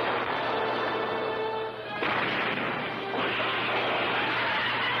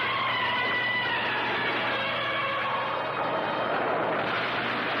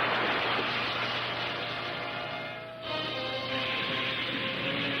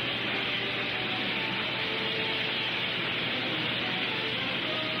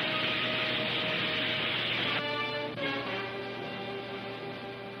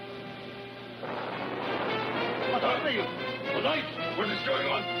 What is going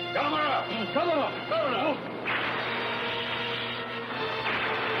on? Gamera! Gamera!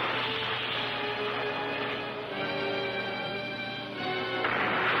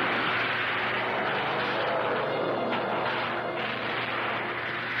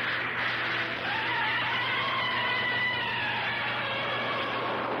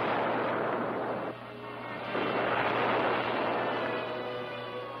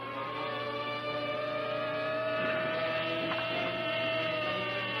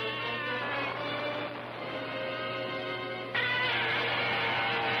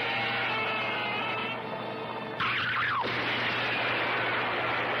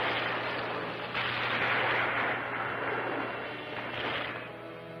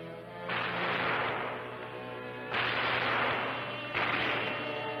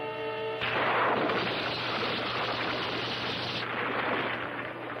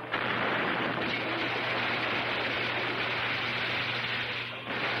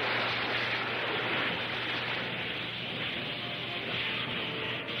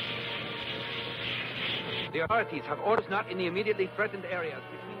 The authorities have orders not in the immediately threatened areas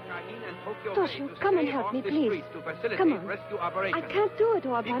between Shaheen and Tokyo Bay Toshio, to come and stay help off me, the please. streets to facilitate Come on. rescue operations. I can't do it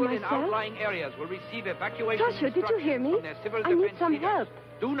all by People in myself. outlying areas will receive evacuation Toshio, did you hear me? from their civil I need defense some leaders. help.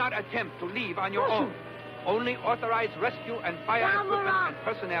 Do not attempt to leave on your Toshio. own. Only authorized rescue and fire equipment and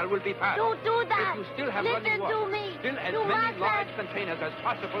personnel will be passed. Don't do that. If you still have Listen running water, to me. fill as You many mustn't. large containers as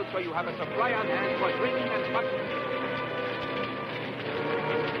possible so you have a supply on hand for drinking and washing.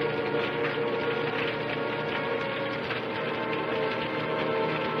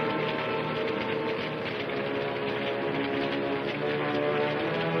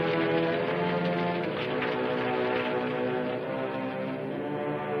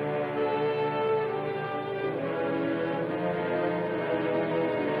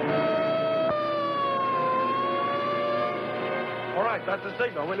 All right, that's the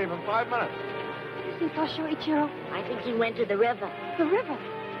signal. We leave in 5 minutes. Is he Toshio Ichiro? I think he went to the river. The river.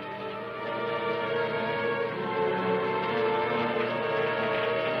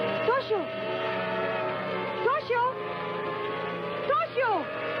 Toshio! Toshio! Toshio!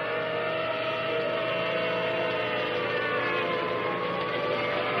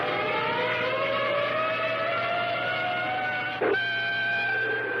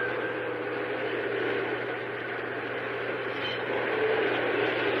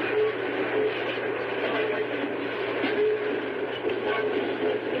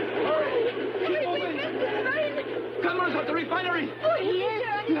 Gamera's at the refinery! Oh, he is.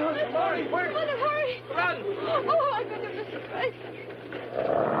 Hurry, quick! Hurry! Run! Oh, I better miss the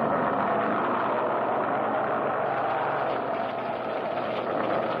place.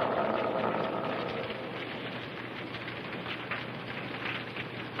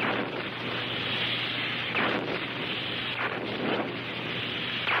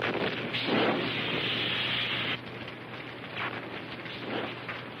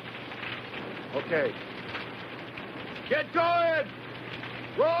 Okay. Get going!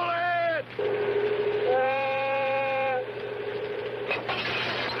 Roll it!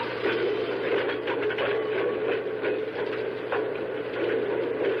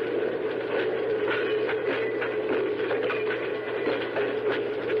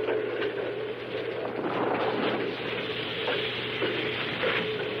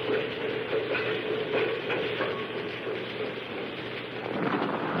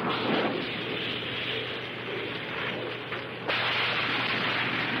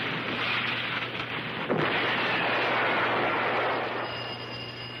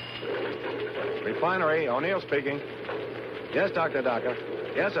 refinery. O'Neill speaking. Yes, Dr. Daka.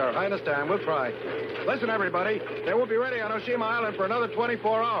 Yes, sir. I understand. We'll try. Listen, everybody. They won't be ready on Oshima Island for another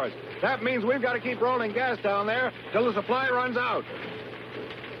 24 hours. That means we've got to keep rolling gas down there till the supply runs out.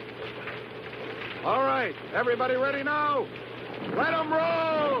 All right. Everybody ready now? Let them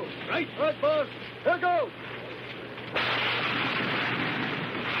roll! Right, boss. Here goes.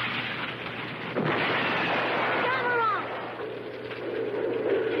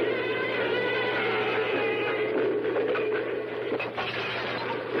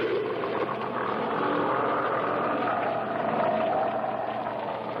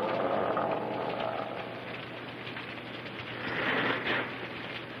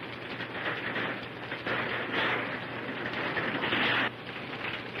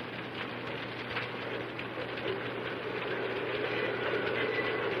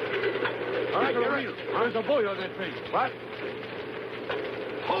 There's a boy on that train. What?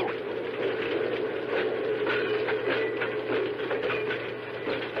 Hold it!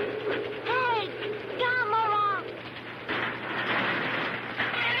 Hey, Gamera!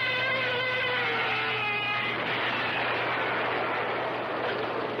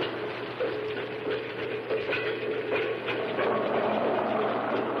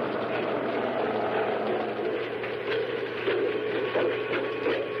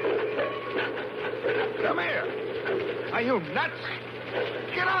 Come here. Are you nuts?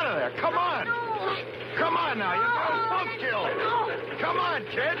 Get out of there. Come on. No. Come on now. You're going both killed. No. Come on,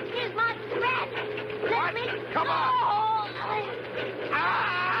 kid. Here's my threat. Let me Come go. on.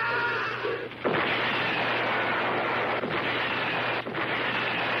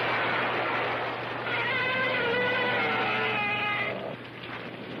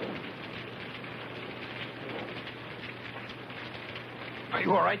 Are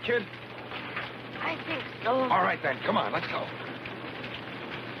you all right, kid? I think so. All right, then. Come on. Let's go.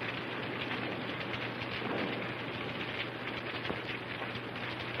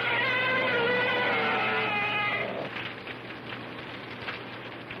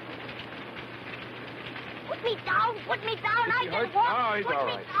 Put me down. Put me down. I can walk. Oh, he's Put all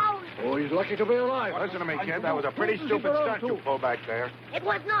me right. down. Oh, he's lucky to be alive. Listen to me, kid. That was a pretty stupid stunt you pulled back there. It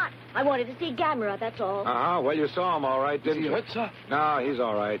was not. I wanted to see Gamera, that's all. Uh-huh. Well, you saw him all right, didn't you? sir? No, he's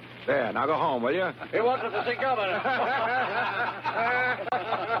all right. There, now go home, will you? He wanted to see Gamera.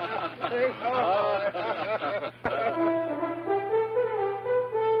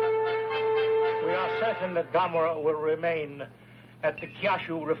 We are certain that Gamera will remain at the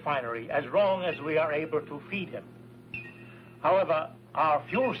Kyushu refinery as long as we are able to feed him. However, our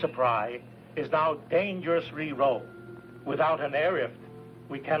fuel supply is now dangerously low. Without an airlift,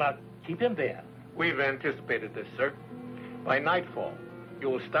 we cannot keep him there. We've anticipated this, sir. By nightfall, you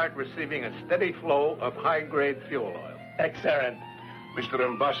will start receiving a steady flow of high-grade fuel oil. Excellent. Mr.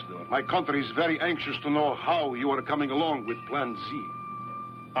 Ambassador, my country is very anxious to know how you are coming along with Plan Z.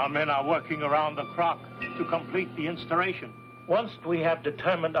 Our men are working around the clock to complete the installation. Once we have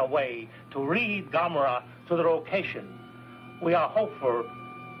determined a way to lead Gamera to the location, we are hopeful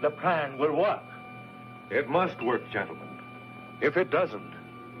the plan will work. It must work, gentlemen. If it doesn't,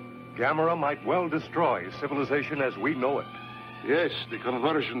 Gamera might well destroy civilization as we know it. Yes, the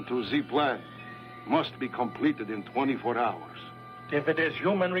conversion to Z plan must be completed in 24 hours. If it is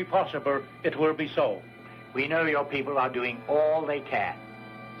humanly possible, it will be so. We know your people are doing all they can.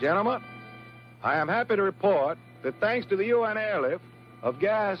 Gentlemen, I am happy to report that thanks to the UN airlift of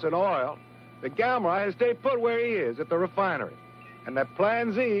gas and oil, the Gamera has stayed put where he is at the refinery, and that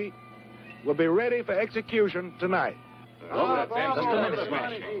Plan Z will be ready for execution tonight.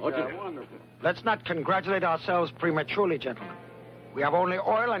 Let's not congratulate ourselves prematurely, gentlemen. We have only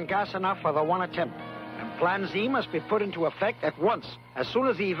oil and gas enough for the one attempt. And Plan Z must be put into effect at once, as soon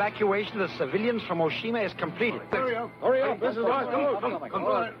as the evacuation of the civilians from Oshima is completed. Hurry up. Hurry up. This is right. Come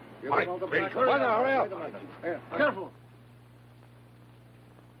on. Hurry up. Careful.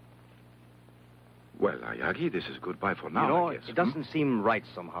 Well, Ayagi, this is goodbye for now, You know, I guess. it doesn't seem right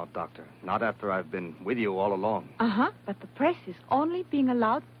somehow, Doctor. Not after I've been with you all along. Uh-huh, but the press is only being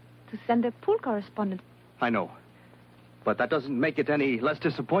allowed to send their pool correspondent. I know. But that doesn't make it any less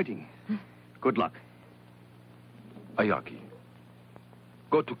disappointing. Good luck. Ayagi,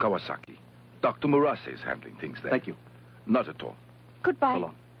 go to Kawasaki. Dr. Murase is handling things there. Thank you. Not at all. Goodbye. So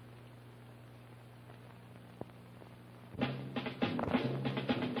long.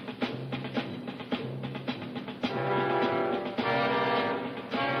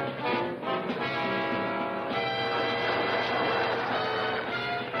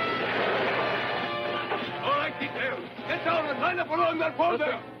 All right, detail. Get down and line up along that wall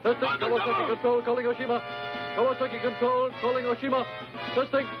there. Testing, Kawasaki Control, calling Oshima. Kawasaki Control, calling Oshima.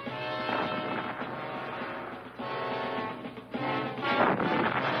 Testing.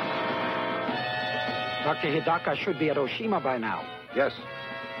 Dr. Hidaka should be at Oshima by now. Yes.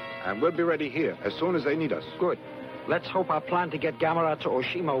 And we'll be ready here as soon as they need us. Good. Let's hope our plan to get Gamera to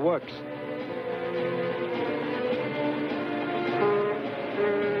Oshima works.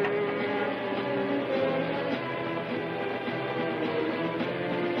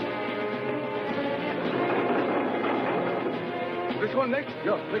 This one next?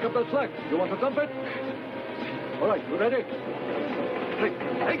 Yeah, pick up that slack. You want to dump it? All right, you ready?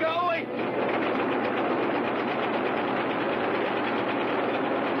 Hey, go away!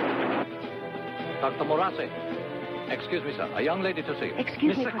 Dr. Morase. Excuse me, sir. A young lady to see you.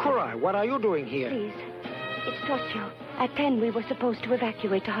 Excuse me, Mr. Kurai, what are you doing here? Please. It's Toshio. At 10, we were supposed to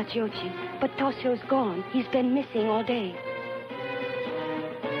evacuate to Hachioji, but Toshio's gone. He's been missing all day.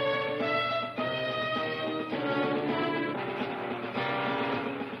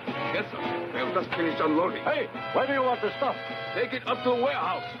 Yes, sir. We have just finished unloading. Hey, where do you want the stuff? Take it up to the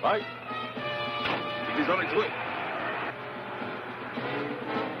warehouse. Right. It is on its way.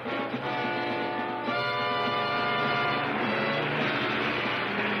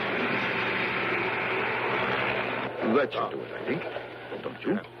 That should do it, I think. Don't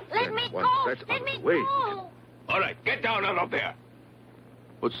you? Let me Once go! that's Let out me of the way. go! All right, get down out of there.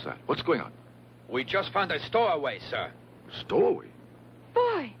 What's that? What's going on? We just found a stowaway, sir. Stowaway?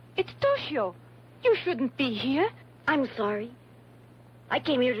 Boy, it's Toshio. You shouldn't be here. I'm sorry. I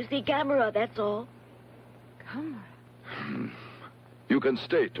came here to see Gamera, that's all. Gamera? You can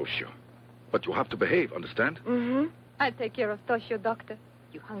stay, Toshio. But you have to behave, understand? Mm-hmm. I'll take care of Toshio, Doctor.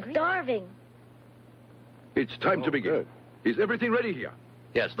 You hungry? Starving. It's time to begin. Is everything ready here?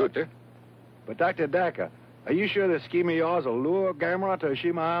 Yes, Doctor. But Dr. Daka, are you sure this scheme of yours will lure Gamera to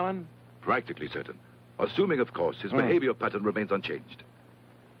Oshima Island? Practically certain. Assuming, of course, his behavior pattern remains unchanged.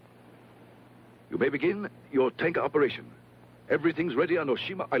 You may begin your tanker operation. Everything's ready on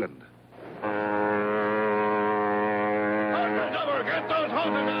Oshima Island. Undercover, get those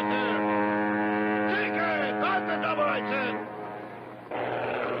hoses out there! Take it! Undercover, I said!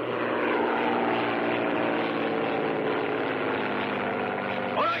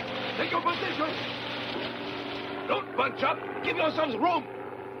 All right, take your position. Don't bunch up. Give yourselves room.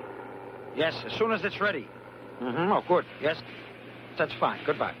 Yes, as soon as it's ready. Mm-hmm. Oh, good. Yes, that's fine.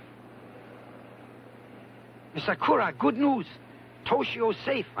 Goodbye. Mr. Kura, good news. Toshio's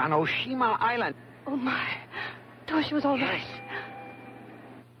safe on Oshima Island. Oh, my. Toshio's all right.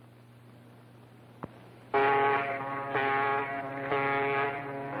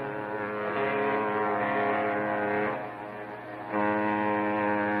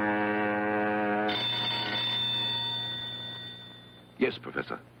 Yes,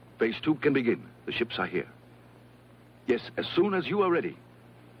 Professor. Phase 2 can begin. The ships are here. Yes, as soon as you are ready.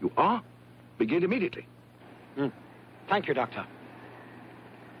 You are? Begin immediately. Thank you, Doctor.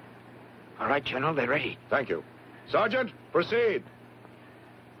 All right, General, they're ready. Thank you. Sergeant, proceed.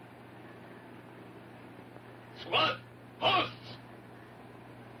 Squad, posts.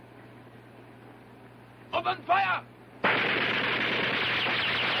 Open fire.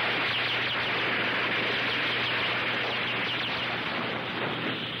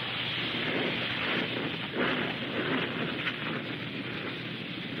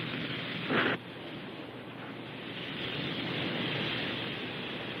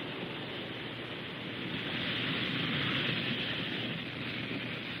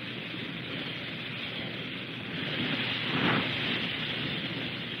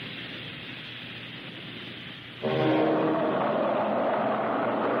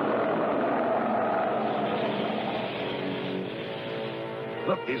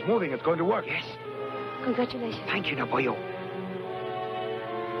 Look, he's moving. It's going to work. Yes. Congratulations. Thank you, Naboyo.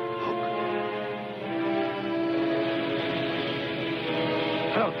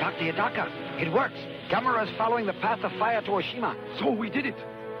 Hello, Dr. Hidaka. It works. Gamera's following the path of fire to Oshima. So we did it.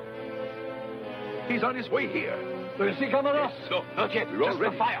 He's on his way here. Do you see Gamera? Yes. No, not yet. We're all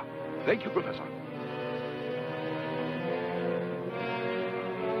ready. the fire. Thank you, Professor.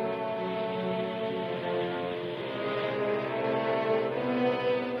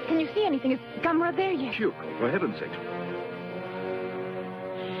 Can you see anything? Is Gamera there yet? Phew, for heaven's sake.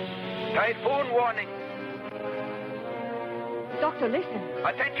 Typhoon warning. Doctor, listen.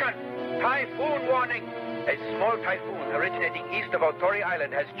 Attention! Typhoon warning! A small typhoon originating east of Otori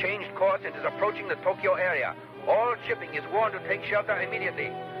Island has changed course and is approaching the Tokyo area. All shipping is warned to take shelter immediately.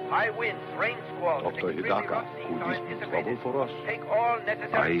 High winds, rain squalls, and Dr. extremely Hidaka, rough seas could are this be anticipated. trouble for us? Take all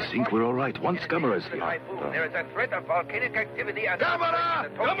necessary I think we're all right. Once Gamera is here. typhoon. There is a threat of volcanic activity and Gamera!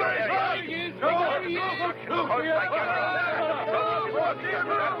 in the Tokyo area. Caused by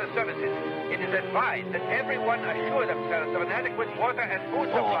Gamera. Other services. It is is advised that everyone assure themselves of an adequate water and food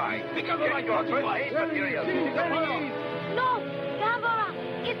supply. Get your first aid materials. No! Gamera!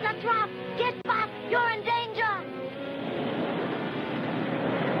 It's a trap! Get back! You're in danger!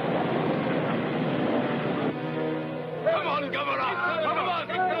 Come on, Gamera! Come on!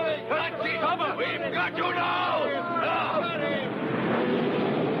 That's it! We've got you now!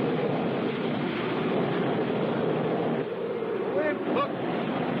 Look!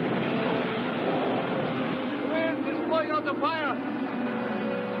 The wind is blowing out the fire!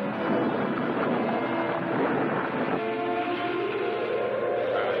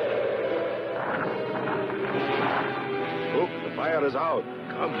 Look, the fire is out.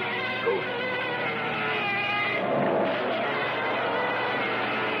 Come, go.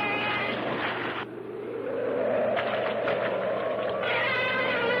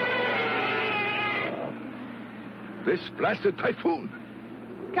 This blasted typhoon.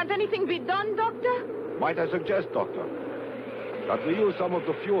 Can't anything be done, Doctor? Might I suggest, Doctor, that we use some of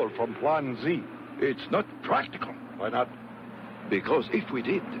the fuel from Plan Z? It's not practical. Why not? Because if we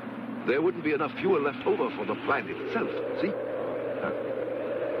did, there wouldn't be enough fuel left over for the plant itself. See?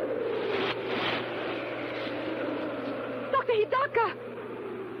 Dr. Hidaka!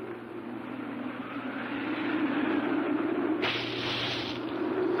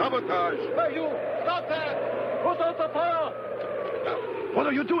 Sabotage! Hey, you! Stop there! Put out the fire! What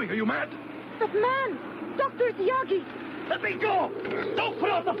are you doing? Are you mad? That man! Dr. Yagi! Let me go! Don't put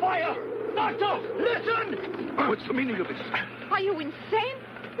out the fire! Doctor, listen! What's the meaning of this? Are you insane?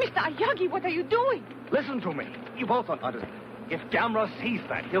 Mr. Ayagi, what are you doing? Listen to me. You both don't understand. If Gamera sees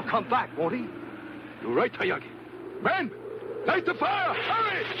that, he'll come back, won't he? You're right, Hayagi. Men, light the fire!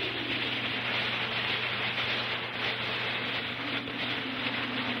 Hurry!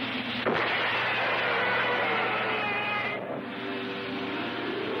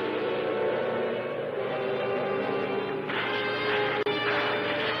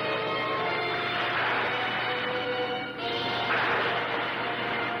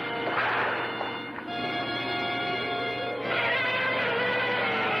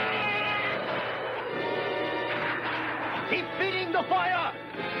 Keep feeding the fire!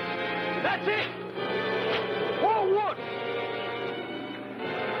 That's it! Forward!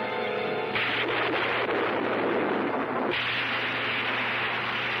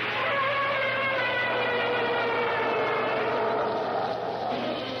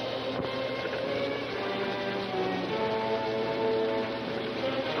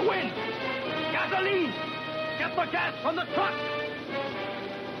 The wind! Gasoline! Get the gas from the truck!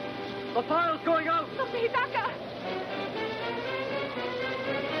 The fire's going out! Dr. Hidaka!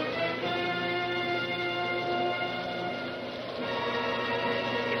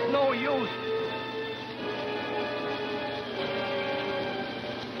 It's no use.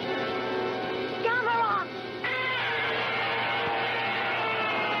 Gamera!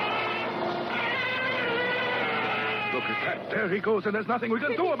 Look at that. There he goes, and there's nothing we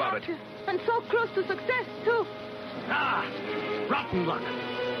can do about it. And so close to success, too. Ah! Rotten luck.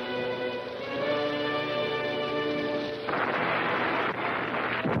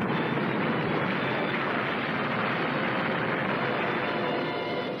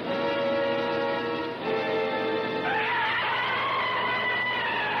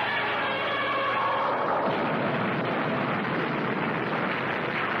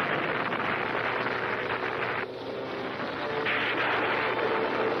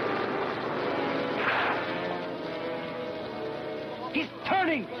 He's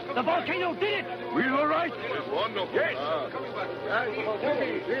turning! The volcano did it! We all right? Wonderful. Yes.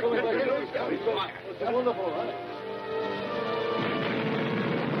 Wonderful, huh?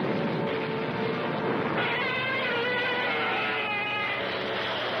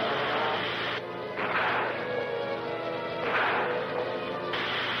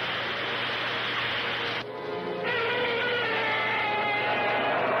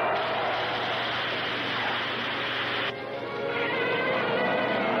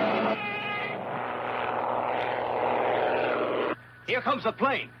 Here comes the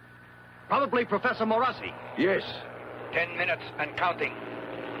plane. Probably Professor Morassi. Yes. 10 minutes and counting.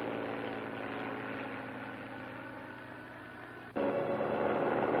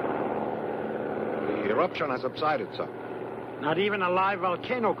 The eruption has subsided, sir. Not even a live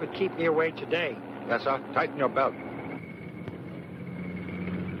volcano could keep me away today. Yes, sir. Tighten your belt.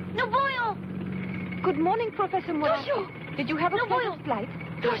 Nobuyo! Good morning, Professor Morassi. Toshio! Did you have a Nobuyo! pleasant flight?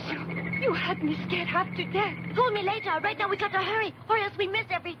 Toshio! You had me scared half to death. Fool me later. Right now we got to hurry, or else we miss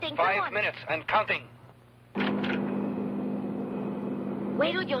everything. Come 5 on. minutes and counting.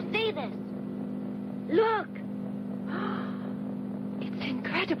 Wait till you see this. Look. It's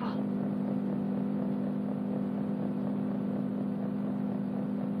incredible.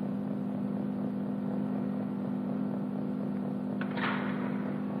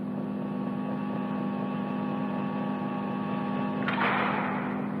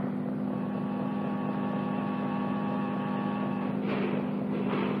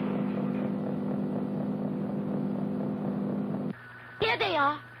 There they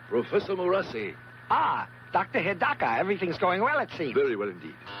are. Professor Morassi. Ah, Dr. Hidaka. Everything's going well, it seems. Very well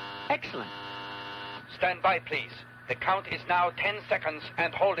indeed. Excellent. Stand by, please. The count is now 10 seconds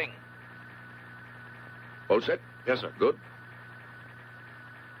and holding. All set? Yes, sir. Good.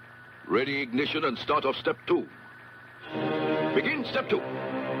 Ready ignition and start off step 2. Begin step 2.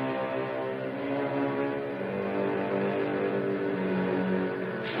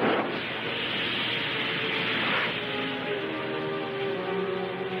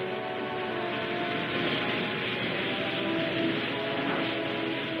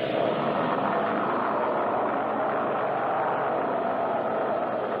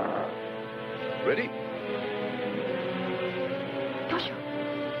 Ready?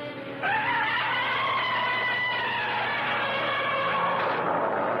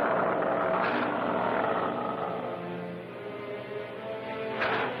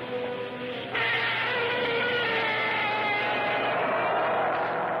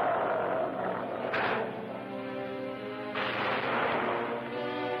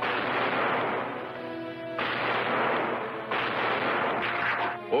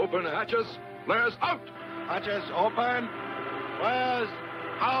 Open hatches. Flares out. Hatches open. Flares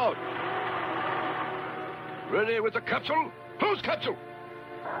out. Ready with the capsule? Whose capsule?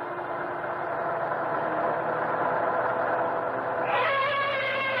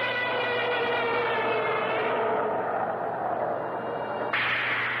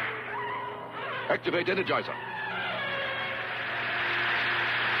 Activate Energizer.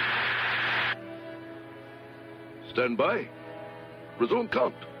 Stand by. Resume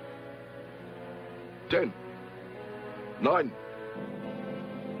count. 10, 9,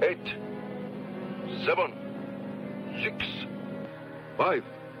 8, 7, 6, 5,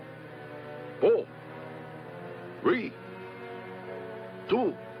 4, 3,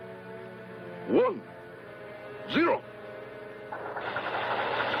 2, 1, 0.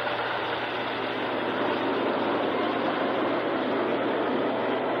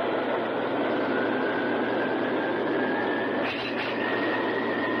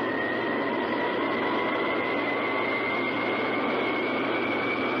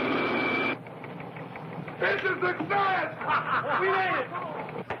 This is success! We made it!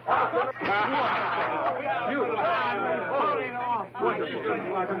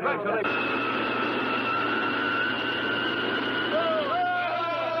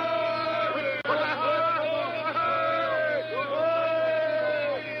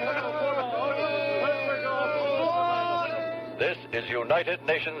 This is United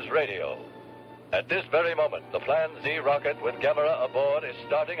Nations Radio. At this very moment, the Plan Z rocket with Gamera aboard is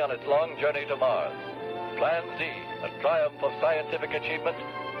starting on its long journey to Mars. Plan Z, a triumph of scientific achievement,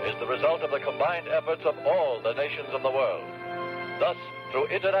 is the result of the combined efforts of all the nations of the world. Thus, through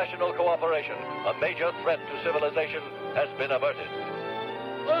international cooperation, a major threat to civilization has been averted.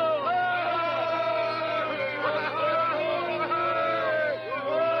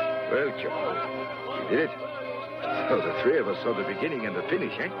 Well, Joe, we did it. So the three of us saw the beginning and the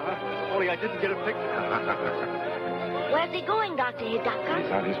finish, eh? Only I didn't get a picture. Where's he going, Dr. Hidaka?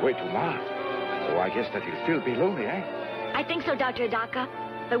 He's on his way to Mars. So I guess that he'll still be lonely, eh? I think so, Dr. Hidaka.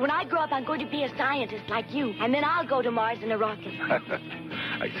 But when I grow up, I'm going to be a scientist like you. And then I'll go to Mars in a rocket.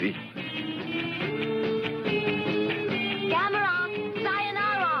 I see.